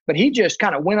say, but he just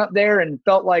kind of went up there and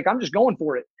felt like, I'm just going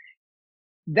for it.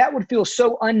 That would feel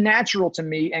so unnatural to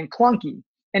me and clunky.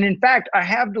 And in fact, I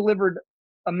have delivered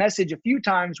a message a few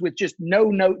times with just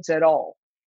no notes at all.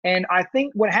 And I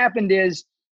think what happened is,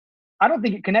 I don't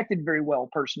think it connected very well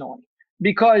personally,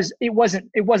 because it wasn't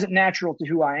natural to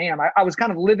who I am. I was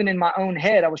kind of living in my own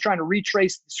head. I was trying to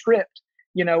retrace the script.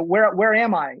 Where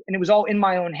am I? And it was all in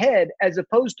my own head, as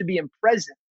opposed to being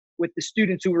present with the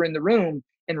students who were in the room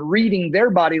and reading their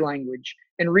body language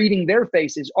and reading their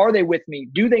faces. Are they with me?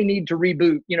 Do they need to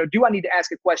reboot? Do I need to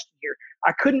ask a question here?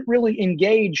 I couldn't really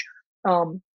engage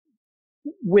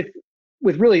with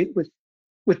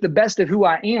the best of who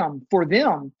I am for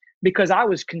them, because I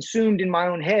was consumed in my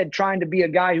own head trying to be a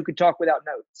guy who could talk without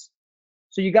notes.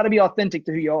 So you got to be authentic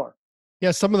to who you are.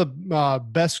 Yeah, some of the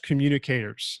best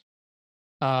communicators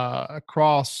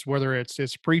across, whether it's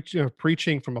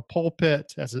preaching from a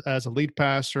pulpit as a lead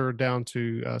pastor down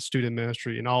to student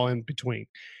ministry and all in between,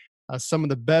 some of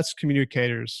the best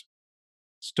communicators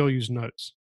still use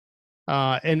notes.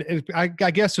 And I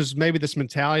guess there's maybe this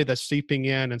mentality that's seeping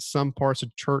in some parts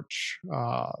of church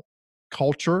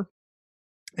culture,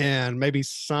 and maybe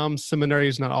some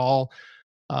seminaries, not all,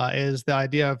 is the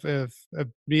idea of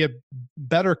be a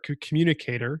better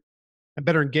communicator. A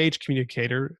better engaged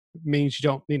communicator means you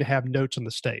don't need to have notes on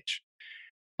the stage.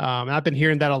 I've been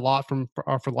hearing that a lot for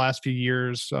the last few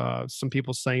years. Some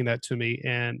people saying that to me,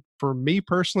 and for me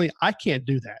personally, I can't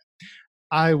do that.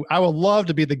 I would love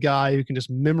to be the guy who can just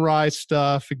memorize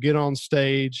stuff, get on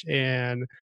stage, and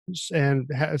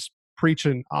preach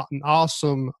an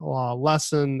awesome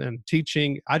lesson and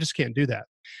teaching. I just can't do that.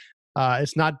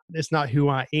 It's not who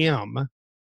I am.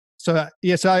 So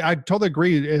yes, I totally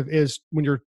agree. Is when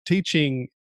you're teaching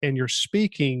and you're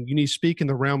speaking, you need to speak in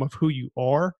the realm of who you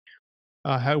are.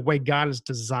 how way God has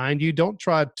designed you. Don't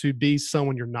try to be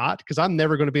someone you're not, because I'm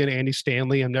never going to be an Andy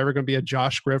Stanley. I'm never going to be a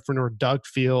Josh Griffin or Doug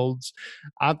Fields.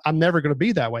 I'm never going to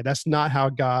be that way. That's not how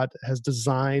God has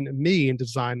designed me and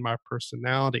designed my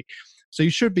personality. So you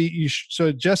should be.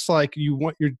 So just like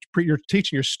you're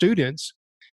teaching your students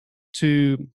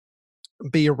to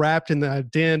be wrapped in the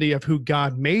identity of who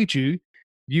God made you.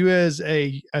 You as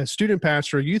a student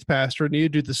pastor, a youth pastor,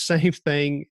 need to do the same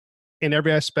thing in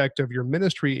every aspect of your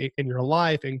ministry in your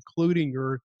life, including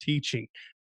your teaching.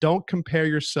 Don't compare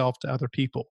yourself to other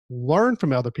people. Learn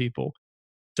from other people.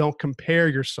 Don't compare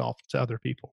yourself to other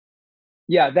people.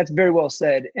 Yeah, that's very well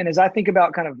said. And as I think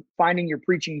about kind of finding your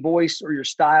preaching voice or your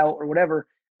style or whatever,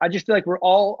 I just feel like we're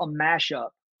all a mashup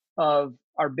of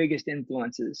our biggest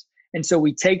influences. And so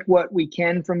we take what we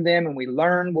can from them and we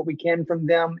learn what we can from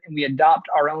them and we adopt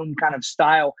our own kind of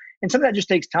style. And some of that just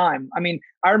takes time. I mean,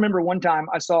 I remember one time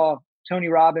I saw Tony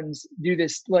Robbins do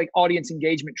this like audience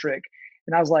engagement trick.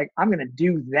 And I was like, I'm going to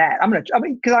do that. I'm going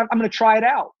to try it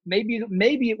out. Maybe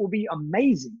it will be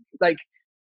amazing. Like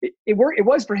it worked. It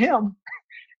was for him.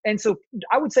 And so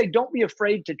I would say, don't be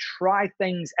afraid to try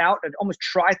things out and almost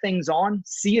try things on,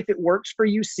 see if it works for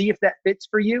you, see if that fits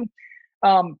for you.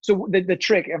 So the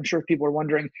trick, I'm sure people are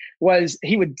wondering, was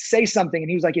he would say something and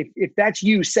he was like, if that's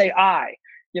you, say I,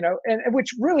 and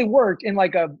which really worked in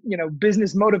like a,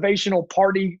 business motivational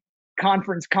party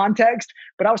conference context.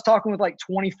 But I was talking with like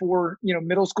 24,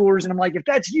 middle schoolers, and I'm like, if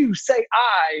that's you, say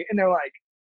I, and they're like,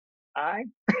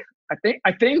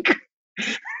 I think.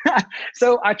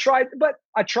 So I tried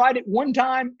it one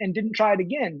time and didn't try it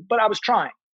again, but I was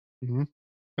trying. Mm-hmm.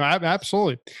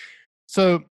 Absolutely.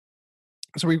 So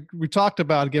we talked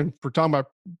about, again, we're talking about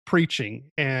preaching,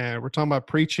 and we're talking about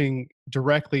preaching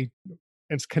directly.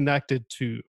 It's connected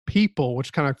to people,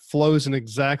 which kind of flows in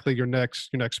exactly your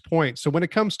next point. So when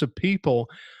it comes to people,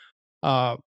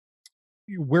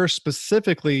 we're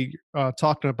specifically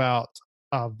talking about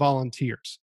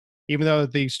volunteers, even though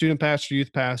the student pastor,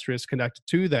 youth pastor is connected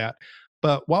to that.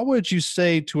 But what would you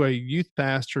say to a youth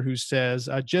pastor who says,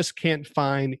 I just can't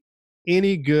find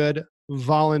any good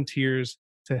volunteers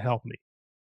to help me?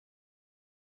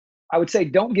 I would say,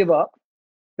 don't give up.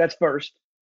 That's first,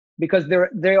 because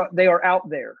they are out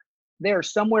there. They are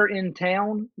somewhere in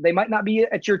town. They might not be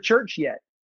at your church yet,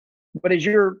 but as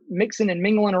you're mixing and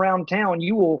mingling around town,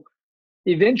 you will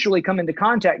eventually come into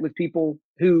contact with people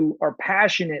who are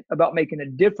passionate about making a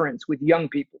difference with young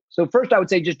people. So first, I would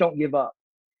say, just don't give up.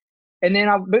 And then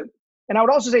I would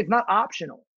also say, it's not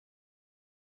optional.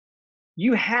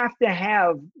 You have to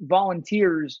have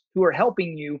volunteers who are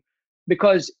helping you,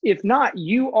 because if not,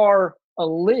 you are a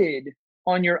lid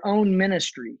on your own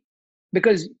ministry,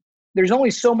 because there's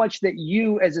only so much that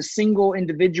you as a single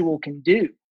individual can do.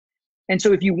 And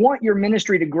so if you want your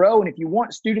ministry to grow, and if you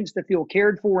want students to feel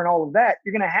cared for and all of that,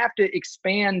 you're going to have to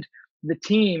expand the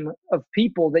team of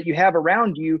people that you have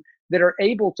around you that are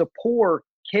able to pour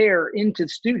care into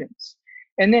students.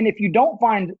 And then if you don't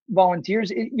find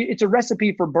volunteers, it's a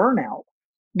recipe for burnout.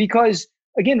 Because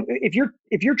again, if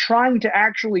you're trying to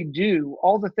actually do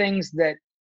all the things that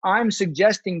I'm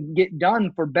suggesting get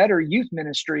done for better youth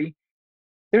ministry,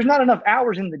 there's not enough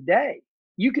hours in the day.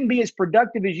 You can be as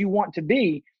productive as you want to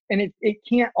be, and it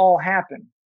can't all happen.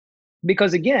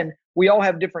 Because again, we all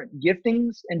have different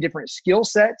giftings and different skill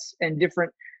sets and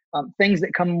different things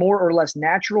that come more or less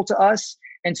natural to us.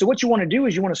 And so what you want to do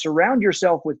is you want to surround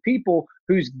yourself with people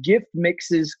whose gift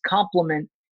mixes complement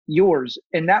yours,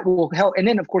 and that will help. And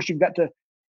then of course you've got to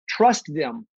trust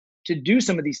them to do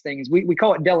some of these things. We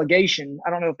call it delegation. I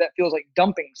don't know if that feels like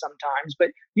dumping sometimes, but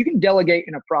you can delegate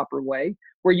in a proper way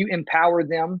where you empower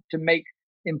them to make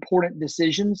important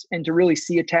decisions and to really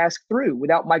see a task through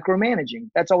without micromanaging.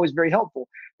 That's always very helpful.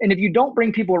 And if you don't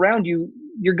bring people around you,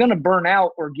 you're going to burn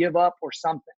out or give up or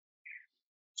something.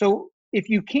 So if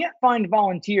you can't find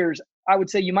volunteers, I would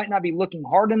say you might not be looking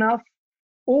hard enough,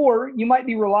 or you might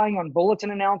be relying on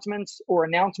bulletin announcements or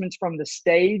announcements from the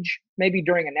stage, maybe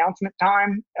during announcement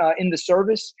time in the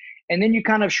service. And then you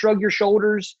kind of shrug your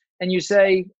shoulders and you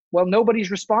say, well,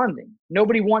 nobody's responding.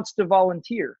 Nobody wants to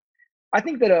volunteer. I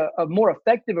think that a more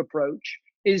effective approach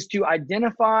is to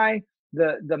identify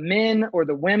the men or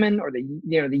the women or the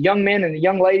young men and the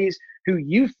young ladies who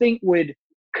you think would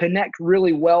connect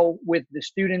really well with the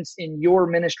students in your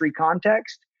ministry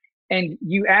context, and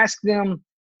you ask them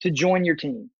to join your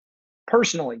team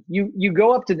personally. You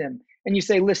go up to them and you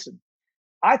say, listen,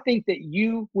 I think that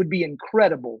you would be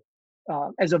incredible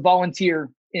as a volunteer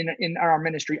in our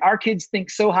ministry. Our kids think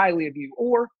so highly of you,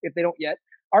 or if they don't yet,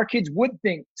 our kids would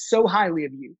think so highly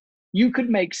of you. You could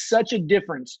make such a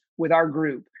difference with our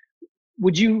group.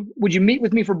 Would you meet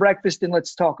with me for breakfast and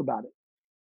let's talk about it?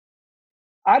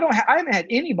 I haven't had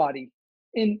anybody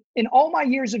in all my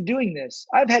years of doing this.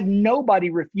 I've had nobody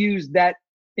refuse that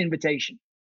invitation.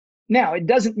 Now, it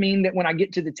doesn't mean that when I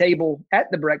get to the table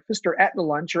at the breakfast or at the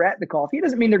lunch or at the coffee, it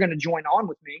doesn't mean they're going to join on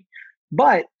with me,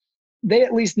 but they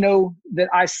at least know that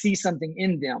I see something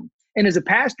in them. And as a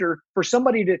pastor, for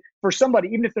somebody,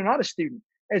 even if they're not a student,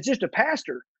 as just a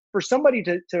pastor, for somebody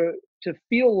to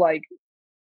feel like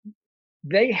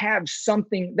they have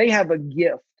something, they have a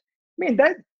gift. Man,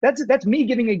 that's me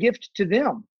giving a gift to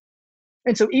them.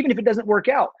 And so even if it doesn't work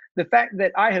out, the fact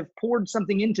that I have poured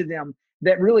something into them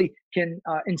that really can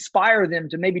inspire them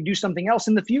to maybe do something else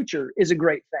in the future is a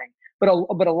great thing. But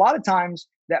a lot of times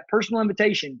that personal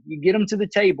invitation, you get them to the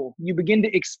table, you begin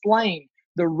to explain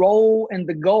the role and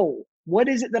the goal. What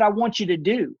is it that I want you to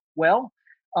do? Well,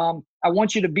 I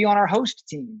want you to be on our host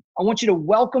team. I want you to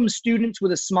welcome students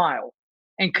with a smile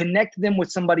and connect them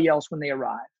with somebody else when they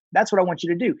arrive. That's what I want you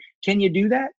to do. Can you do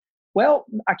that? Well,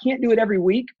 I can't do it every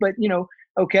week, but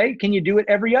okay, can you do it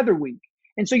every other week?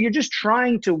 And so you're just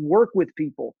trying to work with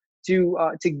people to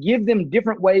give them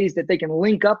different ways that they can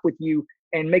link up with you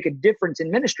and make a difference in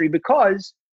ministry,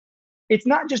 because it's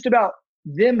not just about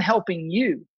them helping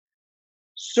you.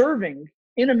 Serving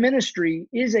in a ministry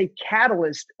is a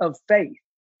catalyst of faith.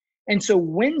 And so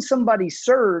when somebody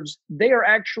serves, they are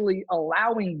actually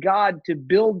allowing God to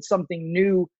build something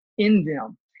new in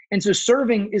them. And so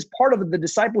serving is part of the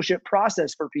discipleship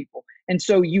process for people. And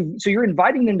so you're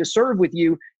inviting them to serve with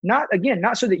you, not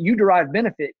so that you derive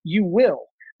benefit, you will,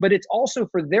 but it's also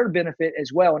for their benefit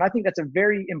as well. And I think that's a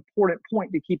very important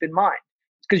point to keep in mind,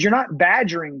 because you're not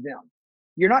badgering them.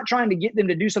 You're not trying to get them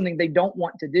to do something they don't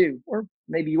want to do, or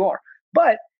maybe you are,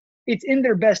 but it's in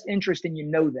their best interest, and you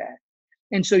know that.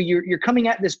 And so you're coming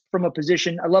at this from a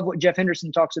position, I love what Jeff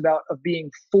Henderson talks about, of being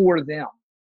for them.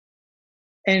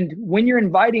 And when you're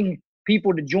inviting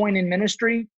people to join in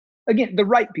ministry, again, the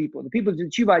right people, the people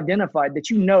that you've identified that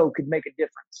could make a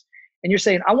difference. And you're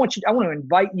saying, I want to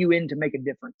invite you in to make a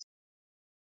difference.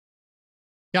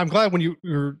 Yeah, I'm glad when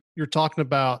you're talking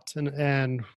about,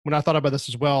 and when I thought about this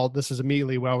as well, this is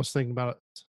immediately what I was thinking about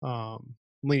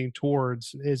leaning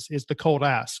towards is the cold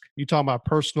ask. You talk about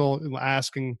personal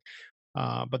asking,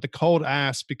 but the cold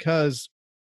ask, because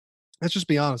let's just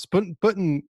be honest,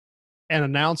 putting an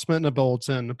announcement in a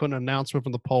bulletin, putting an announcement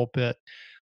from the pulpit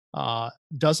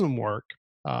doesn't work.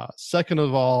 Second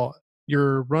of all,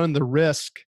 you're running the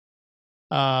risk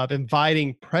of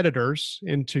inviting predators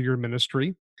into your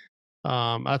ministry.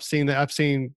 I've seen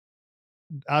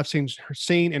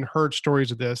and heard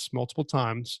stories of this multiple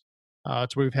times. To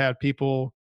where we've had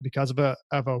people, because of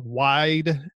a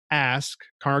wide ask,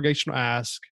 congregational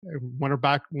ask, when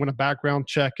a background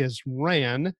check is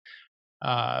ran,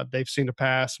 they've seen to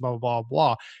pass, blah blah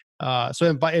blah blah.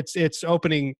 So it's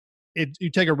opening.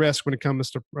 You take a risk when it comes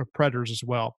to predators as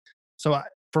well. So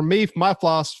for me, my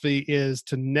philosophy is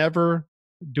to never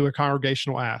do a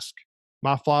congregational ask.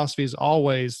 My philosophy is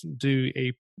always do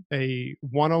a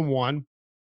one-on-one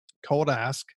cold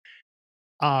ask.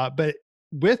 But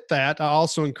with that, I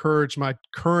also encourage my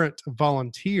current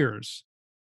volunteers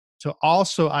to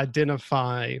also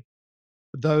identify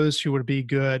those who would be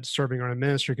good serving in our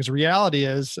ministry. Because the reality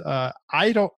is,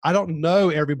 I don't know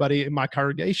everybody in my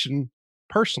congregation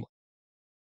personally.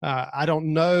 I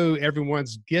don't know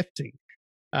everyone's gifting.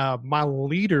 My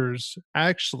leaders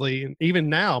actually, and even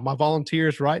now, my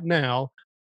volunteers right now,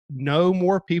 know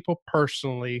more people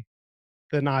personally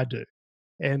than I do.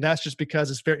 And that's just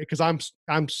because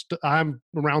I'm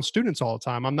around students all the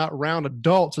time. I'm not around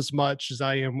adults as much as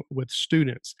I am with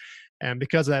students. And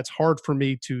because of that, it's hard for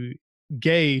me to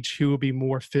gauge who will be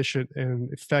more efficient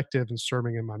and effective in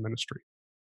serving in my ministry.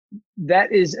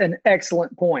 That is an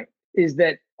excellent point, is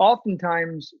that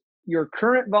oftentimes your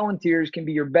current volunteers can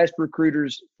be your best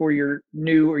recruiters for your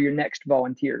new or your next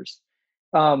volunteers.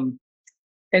 And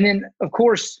then, of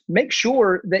course, make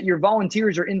sure that your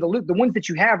volunteers are in the loop, the ones that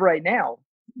you have right now.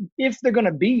 If they're going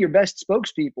to be your best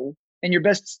spokespeople and your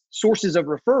best sources of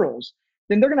referrals,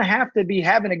 then they're going to have to be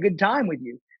having a good time with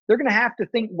you. They're going to have to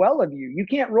think well of you. You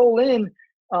can't roll in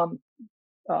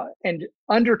and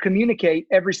under communicate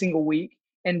every single week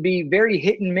and be very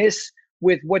hit and miss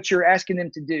with what you're asking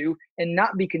them to do and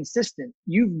not be consistent.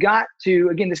 You've got to,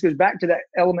 again, this goes back to that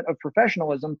element of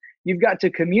professionalism. You've got to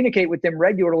communicate with them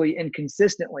regularly and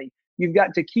consistently. You've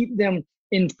got to keep them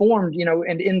informed,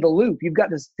 and in the loop. You've got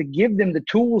to give them the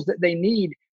tools that they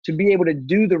need to be able to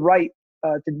do to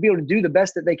be able to do the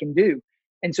best that they can do.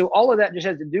 And so all of that just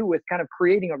has to do with kind of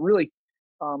creating a really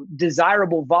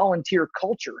desirable volunteer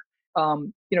culture.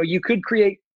 You could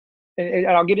create, and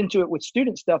I'll get into it with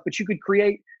student stuff, but you could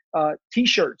create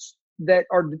T-shirts that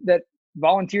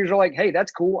volunteers are like, hey,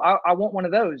 that's cool. I want one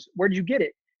of those. Where'd you get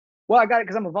it? Well, I got it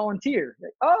because I'm a volunteer.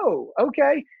 Like, oh,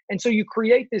 okay. And so you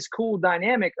create this cool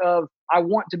dynamic of, I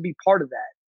want to be part of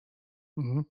that.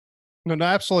 Mm-hmm. No,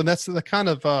 absolutely. That's the kind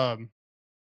of,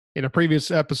 in a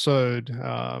previous episode,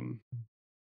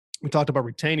 we talked about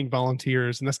retaining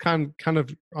volunteers, and that's kind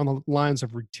of on the lines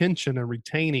of retention and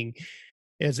retaining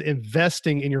is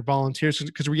investing in your volunteers.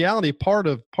 Because reality, part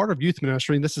of youth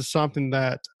ministry, and this is something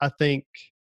that I think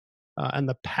in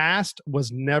the past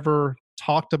was never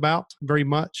talked about very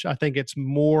much. I think it's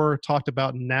more talked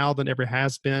about now than ever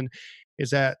has been.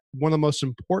 Is that one of the most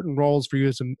important roles for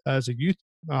you as a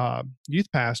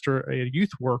youth pastor, a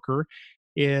youth worker,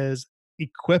 is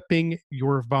equipping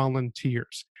your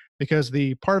volunteers, because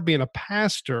the part of being a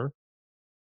pastor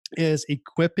is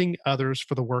equipping others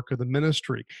for the work of the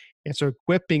ministry. And so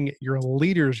equipping your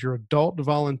leaders, your adult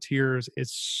volunteers,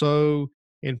 is so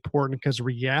important, because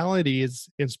reality is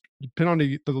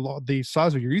depending on the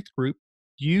size of your youth group,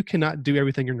 you cannot do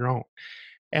everything on your own.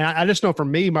 And I just know for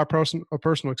me, my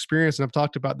personal experience, and I've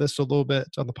talked about this a little bit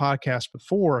on the podcast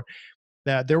before,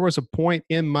 that there was a point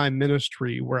in my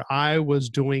ministry where I was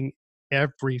doing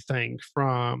everything,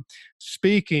 from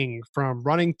speaking, from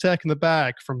running tech in the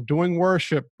back, from doing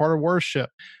worship, part of worship.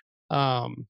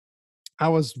 I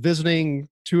was visiting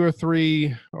 2 or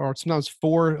 3 or sometimes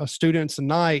 4 students a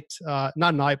night, not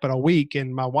a night, but a week.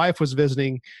 And my wife was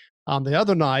visiting on the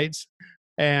other nights.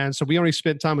 And so we only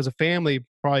spent time as a family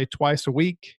probably twice a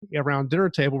week around dinner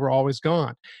table. We're always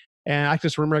gone. And I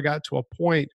just remember I got to a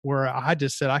point where I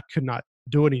just said I could not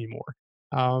do it anymore.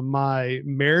 My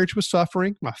marriage was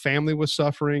suffering. My family was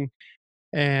suffering.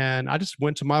 And I just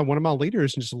went to one of my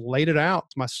leaders and just laid it out,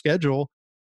 my schedule.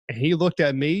 And he looked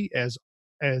at me as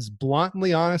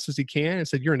bluntly honest as he can and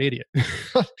said, "You're an idiot."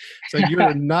 So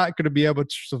you're not going to be able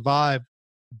to survive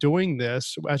doing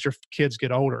this as your kids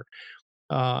get older.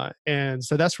 And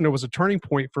so that's when it was a turning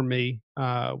point for me,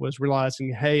 was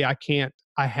realizing, hey, I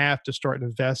have to start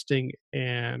investing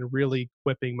and really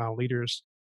equipping my leaders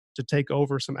to take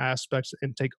over some aspects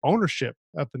and take ownership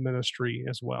of the ministry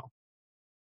as well.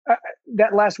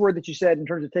 That last word that you said in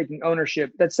terms of taking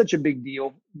ownership, that's such a big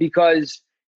deal, because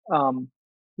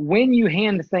when you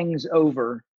hand things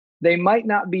over, they might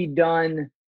not be done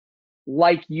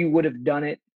like you would have done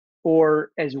it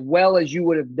or as well as you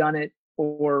would have done it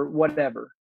or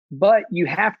whatever. But you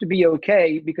have to be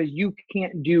okay, because you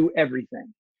can't do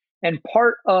everything. And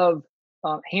part of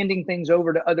handing things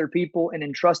over to other people and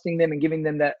entrusting them and giving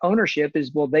them that ownership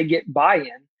is, well, they get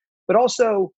buy-in, but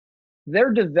also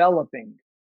they're developing.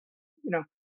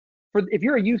 If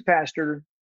you're a youth pastor,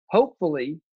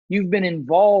 hopefully you've been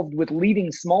involved with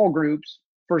leading small groups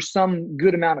for some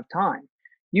good amount of time.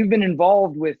 You've been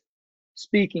involved with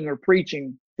speaking or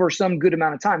preaching for some good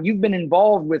amount of time. You've been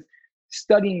involved with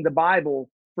studying the Bible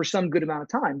for some good amount of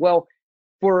time. Well,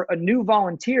 for a new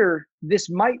volunteer, this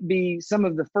might be some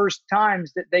of the first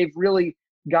times that they've really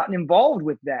gotten involved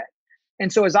with that.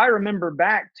 And so as I remember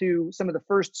back to some of the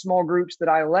first small groups that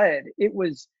I led, it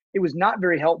was not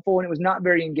very helpful, and it was not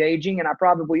very engaging, and I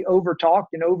probably overtalked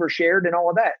and overshared and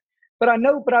all of that. But I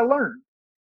learned.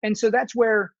 And so that's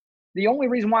where the only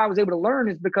reason why I was able to learn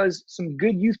is because some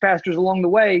good youth pastors along the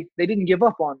way, they didn't give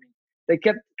up on me. They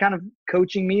kept kind of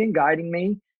coaching me and guiding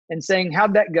me and saying,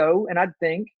 how'd that go? And I'd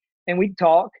think, and we'd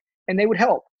talk, and they would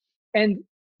help. And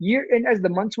as the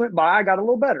months went by, I got a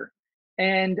little better.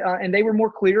 And they were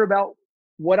more clear about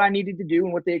what I needed to do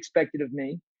and what they expected of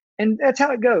me. And that's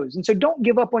how it goes. And so don't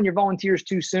give up on your volunteers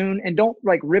too soon, and don't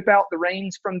rip out the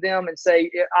reins from them and say,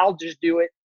 I'll just do it,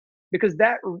 because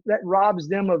that robs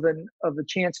them of a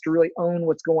chance to really own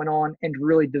what's going on and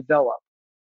really develop.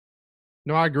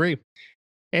 No, I agree.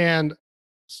 And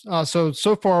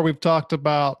so far we've talked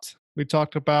about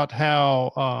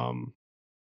how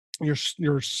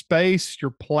your space,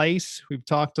 your place. We've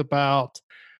talked about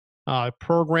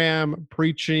program,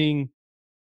 preaching,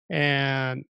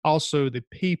 and also the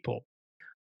people.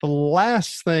 The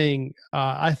last thing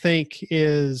I think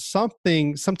is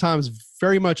something sometimes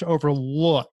very much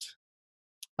overlooked,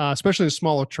 especially in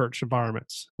smaller church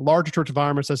environments. Larger church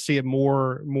environments, I see it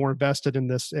more invested in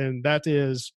this, and that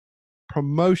is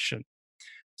promotion.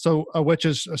 So, which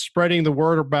is spreading the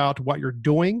word about what you're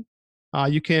doing.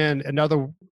 Another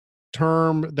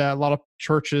term that a lot of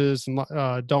churches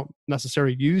don't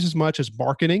necessarily use as much as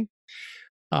marketing.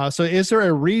 So is there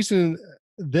a reason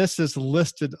this is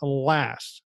listed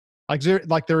last?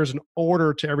 There is an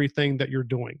order to everything that you're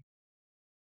doing?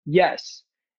 Yes.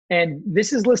 And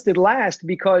this is listed last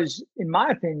because, in my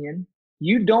opinion,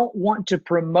 you don't want to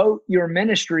promote your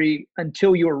ministry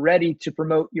until you're ready to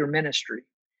promote your ministry.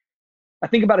 I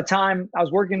think about a time I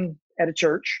was working at a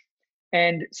church,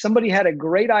 And somebody had a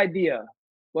great idea.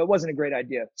 Well, it wasn't a great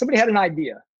idea. Somebody had an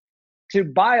idea to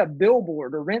buy a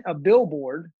billboard or rent a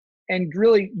billboard and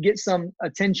really get some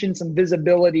attention, some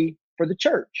visibility for the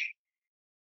church.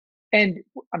 And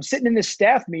I'm sitting in this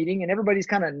staff meeting and everybody's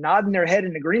kind of nodding their head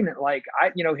in agreement. Like,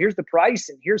 here's the price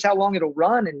and here's how long it'll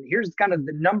run. And here's kind of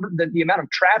the number, the amount of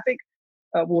traffic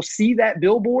will see that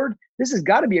billboard. This has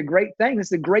got to be a great thing. This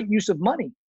is a great use of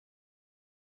money.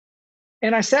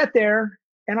 And I sat there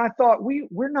and I thought,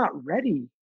 we're not ready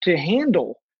to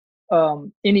handle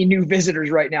any new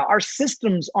visitors right now. Our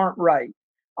systems aren't right.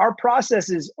 Our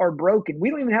processes are broken. We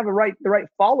don't even have the right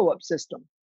follow-up system.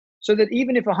 So that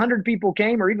even if 100 people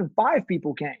came or even 5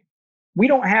 people came, we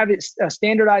don't have a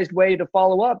standardized way to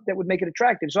follow up that would make it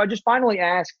attractive. So I just finally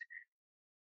asked,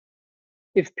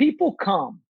 if people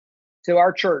come to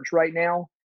our church right now,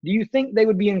 do you think they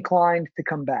would be inclined to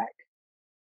come back?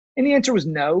 And the answer was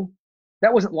no.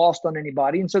 That wasn't lost on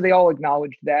anybody. And so they all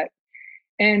acknowledged that.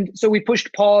 And so we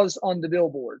pushed pause on the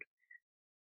billboard.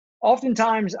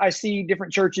 Oftentimes I see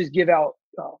different churches give out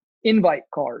invite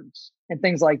cards and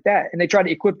things like that. And they try to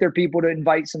equip their people to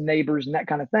invite some neighbors and that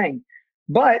kind of thing.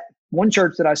 But one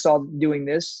church that I saw doing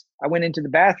this, I went into the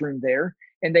bathroom there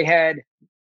and they had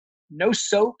no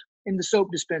soap in the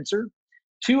soap dispenser.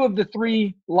 2 of the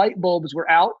 3 light bulbs were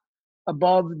out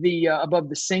above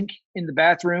the sink in the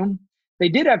bathroom. They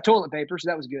did have toilet paper, so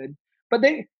that was good. But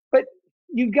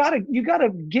you gotta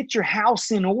get your house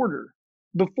in order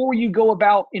before you go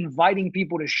about inviting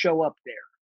people to show up there.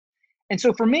 And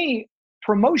so for me,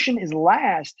 promotion is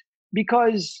last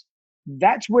because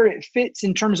that's where it fits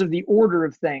in terms of the order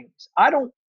of things. I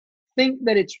don't think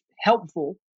that it's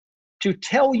helpful to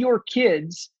tell your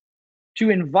kids to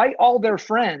invite all their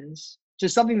friends to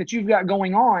something that you've got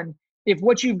going on if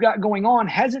what you've got going on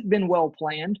hasn't been well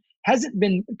planned, hasn't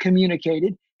been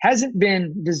communicated, hasn't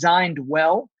been designed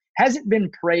well, hasn't been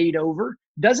prayed over,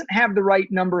 doesn't have the right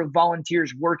number of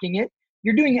volunteers working it.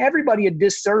 You're doing everybody a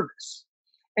disservice.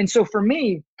 And so for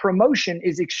me, promotion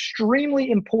is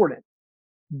extremely important,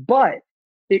 but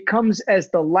it comes as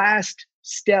the last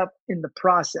step in the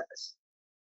process.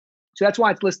 So that's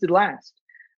why it's listed last.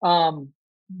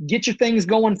 Get your things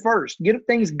going first, get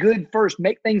things good first,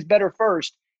 make things better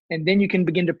first, and then you can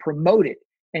begin to promote it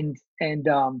and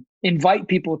invite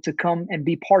people to come and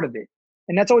be part of it.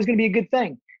 And that's always going to be a good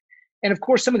thing. And of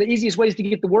course, some of the easiest ways to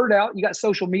get the word out, you got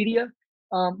social media.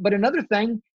 But another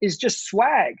thing is just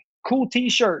swag, cool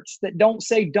t-shirts that don't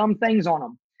say dumb things on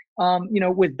them,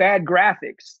 with bad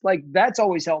graphics. Like, that's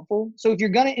always helpful. So if you're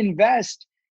going to invest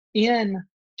in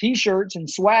t-shirts and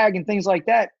swag and things like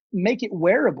that, make it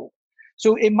wearable.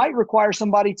 So it might require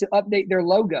somebody to update their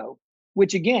logo,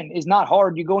 which again is not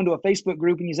hard. You go into a Facebook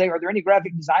group and you say, are there any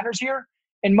graphic designers here?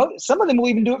 And some of them will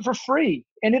even do it for free,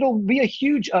 and it'll be a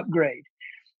huge upgrade.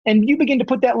 And you begin to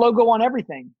put that logo on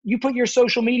everything. You put your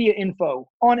social media info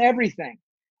on everything.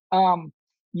 One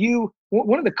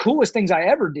of the coolest things I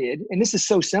ever did, and this is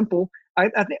so simple,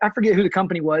 I forget who the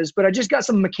company was, but I just got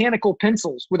some mechanical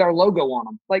pencils with our logo on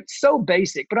them. Like, so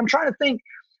basic, but I'm trying to think,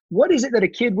 what is it that a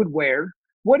kid would wear?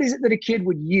 What is it that a kid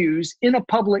would use in a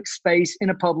public space, in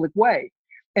a public way?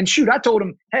 And shoot, I told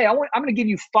him, hey, I'm going to give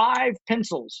you 5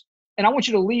 pencils, and I want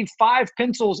you to leave 5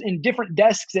 pencils in different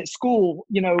desks at school,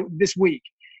 this week.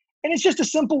 And it's just a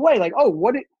simple way, like, oh,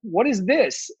 what is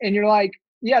this? And you're like,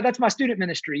 yeah, that's my student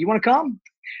ministry. You want to come?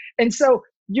 And so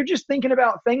you're just thinking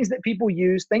about things that people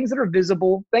use, things that are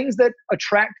visible, things that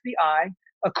attract the eye.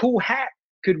 A cool hat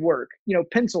could work,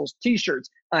 pencils, t-shirts,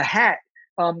 a hat,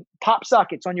 pop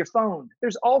sockets on your phone.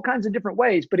 There's all kinds of different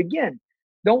ways. But again,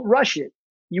 don't rush it.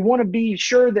 You want to be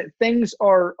sure that things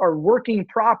are working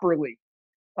properly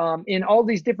in all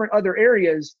these different other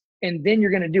areas, and then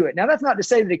you're going to do it. Now, that's not to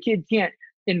say that a kid can't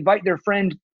invite their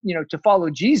friend, to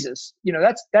follow Jesus.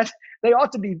 That's they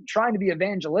ought to be trying to be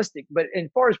evangelistic. But as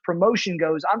far as promotion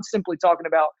goes, I'm simply talking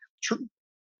about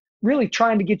really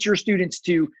trying to get your students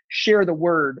to share the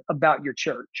word about your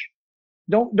church.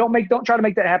 Don't try to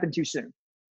make that happen too soon.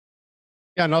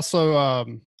 Yeah, and also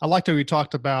I liked how we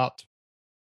talked about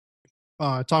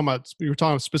you were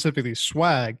talking specifically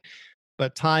swag,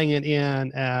 but tying it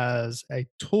in as a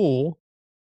tool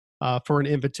for an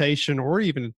invitation, or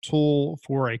even a tool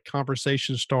for a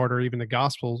conversation starter, even a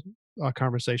gospel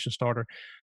conversation starter.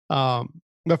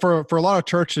 But for a lot of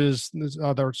churches,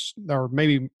 there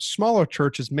maybe smaller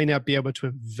churches may not be able to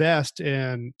invest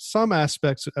in some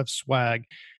aspects of swag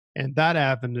and that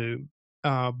avenue.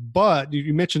 But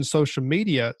you mentioned social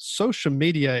media. Social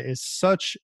media is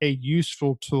such a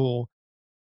useful tool,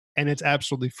 and it's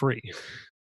absolutely free.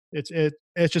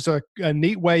 It's just a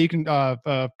neat way you can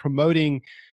promoting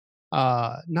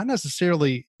not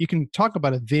necessarily, you can talk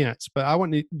about events, but I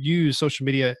want to use social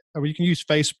media, or you can use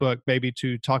Facebook maybe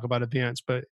to talk about events,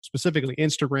 but specifically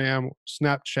Instagram,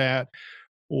 Snapchat,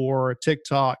 or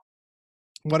TikTok,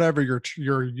 whatever your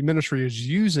ministry is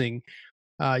using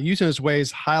as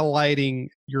ways highlighting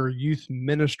your youth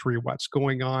ministry, what's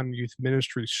going on in youth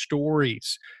ministry,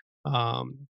 stories,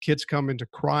 kids coming to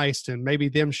Christ, and maybe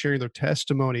them sharing their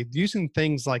testimony, using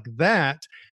things like that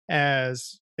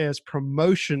as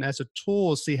promotion, as a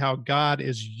tool to see how God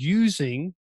is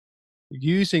using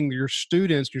your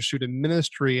students, your student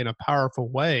ministry in a powerful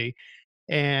way,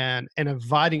 and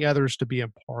inviting others to be a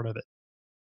part of it.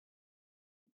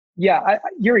 Yeah,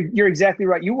 you're exactly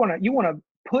right. You want to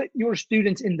put your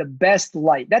students in the best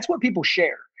light. That's what people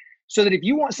share. So that if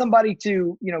you want somebody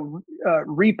to,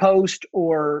 repost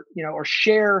or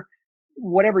share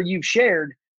whatever you've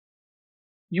shared,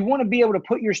 you want to be able to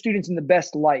put your students in the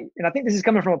best light. And I think this is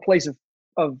coming from a place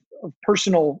of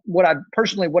personal, what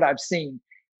I've seen.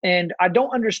 And I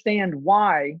don't understand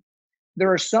why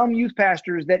there are some youth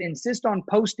pastors that insist on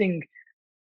posting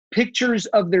pictures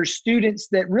of their students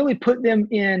that really put them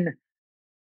in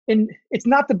it's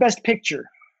not the best picture,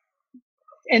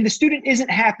 and the student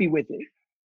isn't happy with it,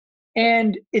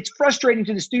 and it's frustrating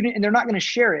to the student, and they're not going to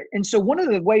share it. And so one of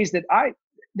the ways that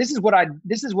this is what I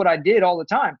did all the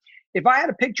time. If I had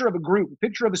a picture of a group, a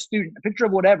picture of a student, a picture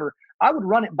of whatever, I would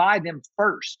run it by them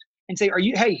first and say,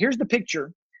 hey, here's the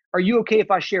picture. Are you okay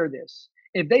if I share this?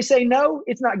 If they say no,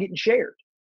 it's not getting shared,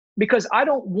 because I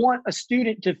don't want a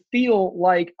student to feel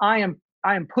like I am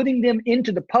putting them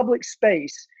into the public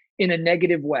space in a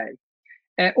negative way,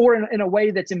 or in a way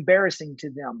that's embarrassing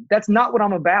to them. That's not what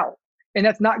I'm about. And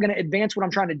that's not going to advance what I'm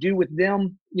trying to do with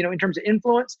them, in terms of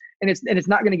influence. And it's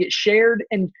not going to get shared.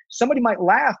 And somebody might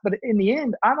laugh, but in the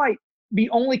end, I might be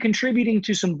only contributing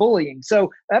to some bullying.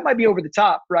 So that might be over the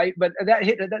top, right? But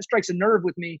that strikes a nerve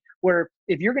with me, where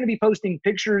if you're going to be posting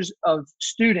pictures of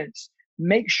students,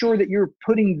 make sure that you're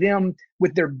putting them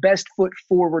with their best foot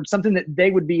forward, something that they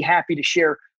would be happy to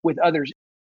share with others.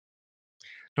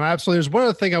 No, absolutely. There's one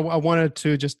other thing I wanted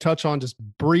to just touch on just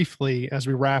briefly as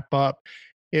we wrap up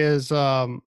is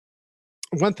one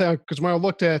thing, because when I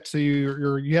looked at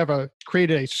you have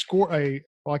created a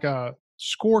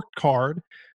scorecard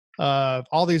of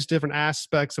all these different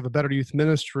aspects of a better youth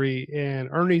ministry,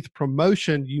 and underneath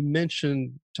promotion, you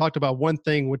talked about one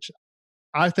thing which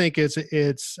I think I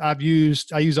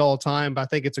use all the time, but I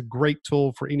think it's a great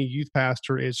tool for any youth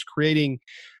pastor, is creating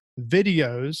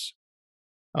videos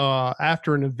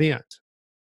after an event.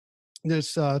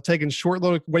 This taking short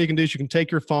little, what you can do is you can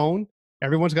take your phone.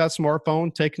 Everyone's got a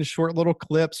smartphone, taking short little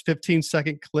clips,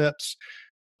 15-second clips,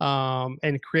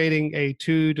 and creating a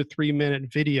 2 to 3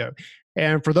 minute video.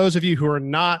 And for those of you who are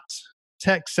not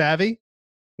tech savvy,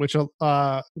 which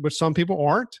some people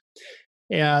aren't,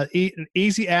 an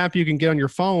easy app you can get on your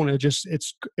phone.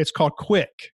 It's called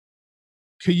Quick,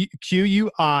 Quick,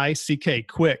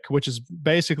 Quick, which is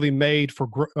basically made for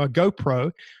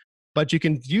GoPro. But you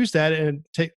can use that and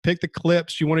pick the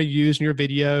clips you want to use in your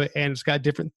video, and it's got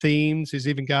different themes. It's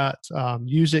even got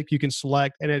music you can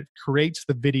select, and it creates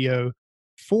the video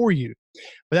for you.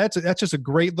 But that's just a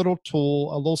great little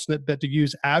tool, a little snippet to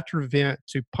use after event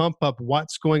to pump up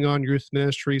what's going on in your youth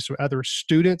ministry, so other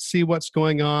students see what's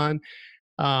going on,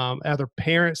 other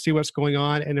parents see what's going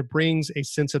on, and it brings a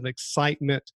sense of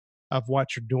excitement of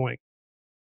what you're doing.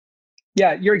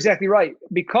 Yeah, you're exactly right.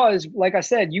 Because like I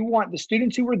said, you want the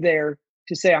students who were there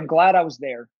to say, I'm glad I was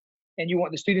there. And you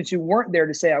want the students who weren't there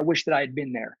to say, I wish that I had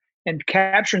been there. And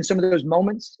capturing some of those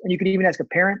moments, and you can even ask a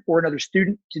parent or another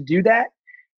student to do that,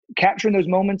 capturing those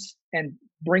moments and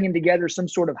bringing together some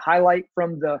sort of highlight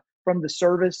from the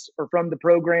service or from the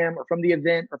program or from the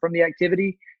event or from the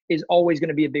activity is always going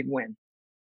to be a big win.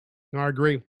 I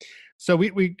agree. So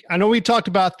I know we talked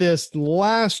about this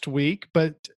last week,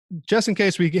 but just in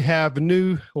case we have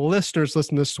new listeners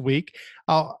listen this week,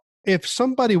 if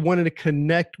somebody wanted to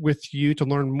connect with you to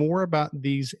learn more about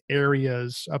these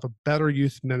areas of a better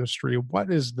youth ministry, what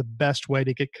is the best way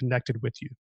to get connected with you?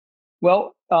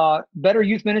 Well,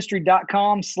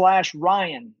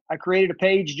 betteryouthministry.com/Ryan. I created a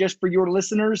page just for your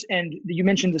listeners, and you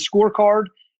mentioned the scorecard.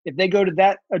 If they go to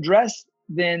that address,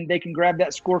 then they can grab that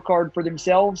scorecard for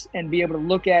themselves and be able to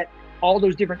look at all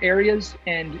those different areas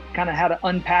and kind of how to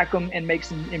unpack them and make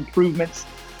some improvements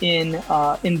in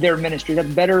their ministry. That's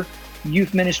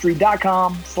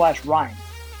betteryouthministry.com/Ryan.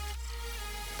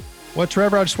 Well,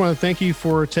 Trevor, I just want to thank you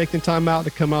for taking the time out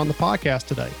to come on the podcast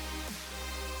today.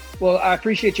 Well, I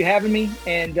appreciate you having me,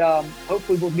 and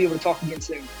hopefully we'll be able to talk again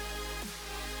soon.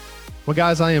 Well,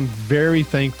 guys, I am very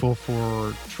thankful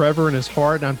for Trevor and his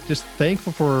heart, and I'm just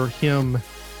thankful for him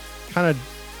kind of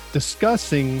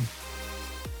discussing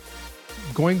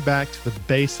going back to the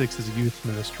basics as a youth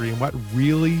ministry and what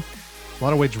really, a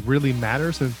lot of ways really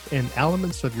matters, and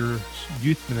elements of your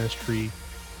youth ministry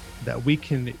that we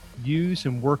can use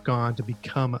and work on to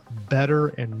become better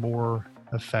and more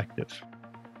effective.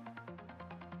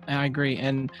 I agree.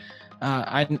 And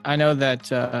I know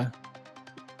that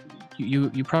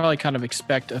you probably kind of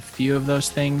expect a few of those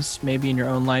things maybe in your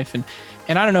own life. And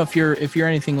I don't know if you're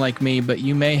anything like me, but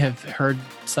you may have heard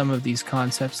some of these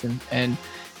concepts and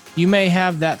you may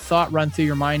have that thought run through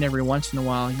your mind every once in a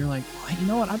while. You're like, well, you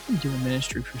know what? I've been doing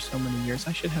ministry for so many years.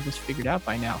 I should have this figured out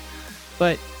by now.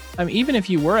 But even if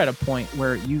you were at a point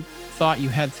where you thought you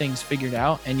had things figured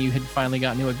out and you had finally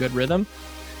gotten to a good rhythm,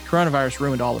 coronavirus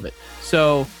ruined all of it.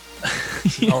 So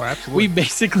we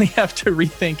basically have to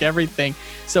rethink everything.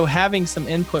 So having some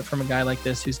input from a guy like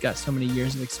this who's got so many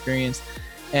years of experience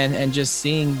and just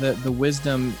seeing the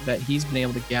wisdom that he's been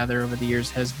able to gather over the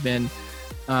years has been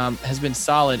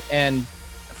solid. And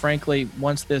frankly,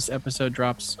 once this episode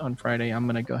drops on Friday, I'm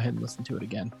going to go ahead and listen to it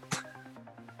again.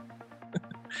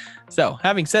 So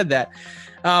having said that,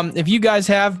 if you guys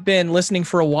have been listening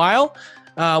for a while,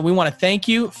 we want to thank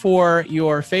you for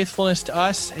your faithfulness to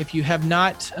us. If you have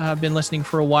not been listening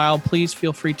for a while, please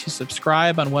feel free to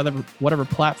subscribe on whatever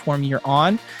platform you're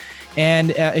on.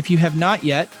 And if you have not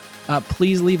yet,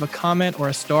 please leave a comment or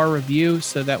a star review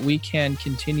so that we can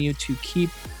continue to keep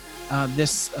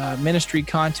this ministry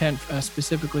content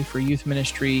specifically for youth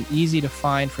ministry easy to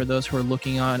find for those who are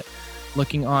looking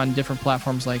on different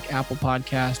platforms like Apple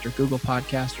Podcast or Google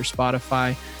Podcast or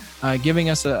Spotify. Giving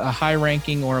us a high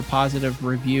ranking or a positive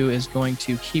review is going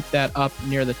to keep that up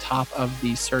near the top of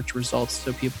the search results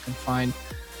so people can find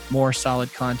more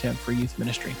solid content for youth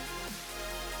ministry.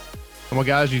 Well,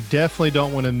 guys, you definitely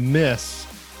don't want to miss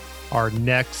our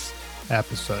next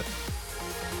episode.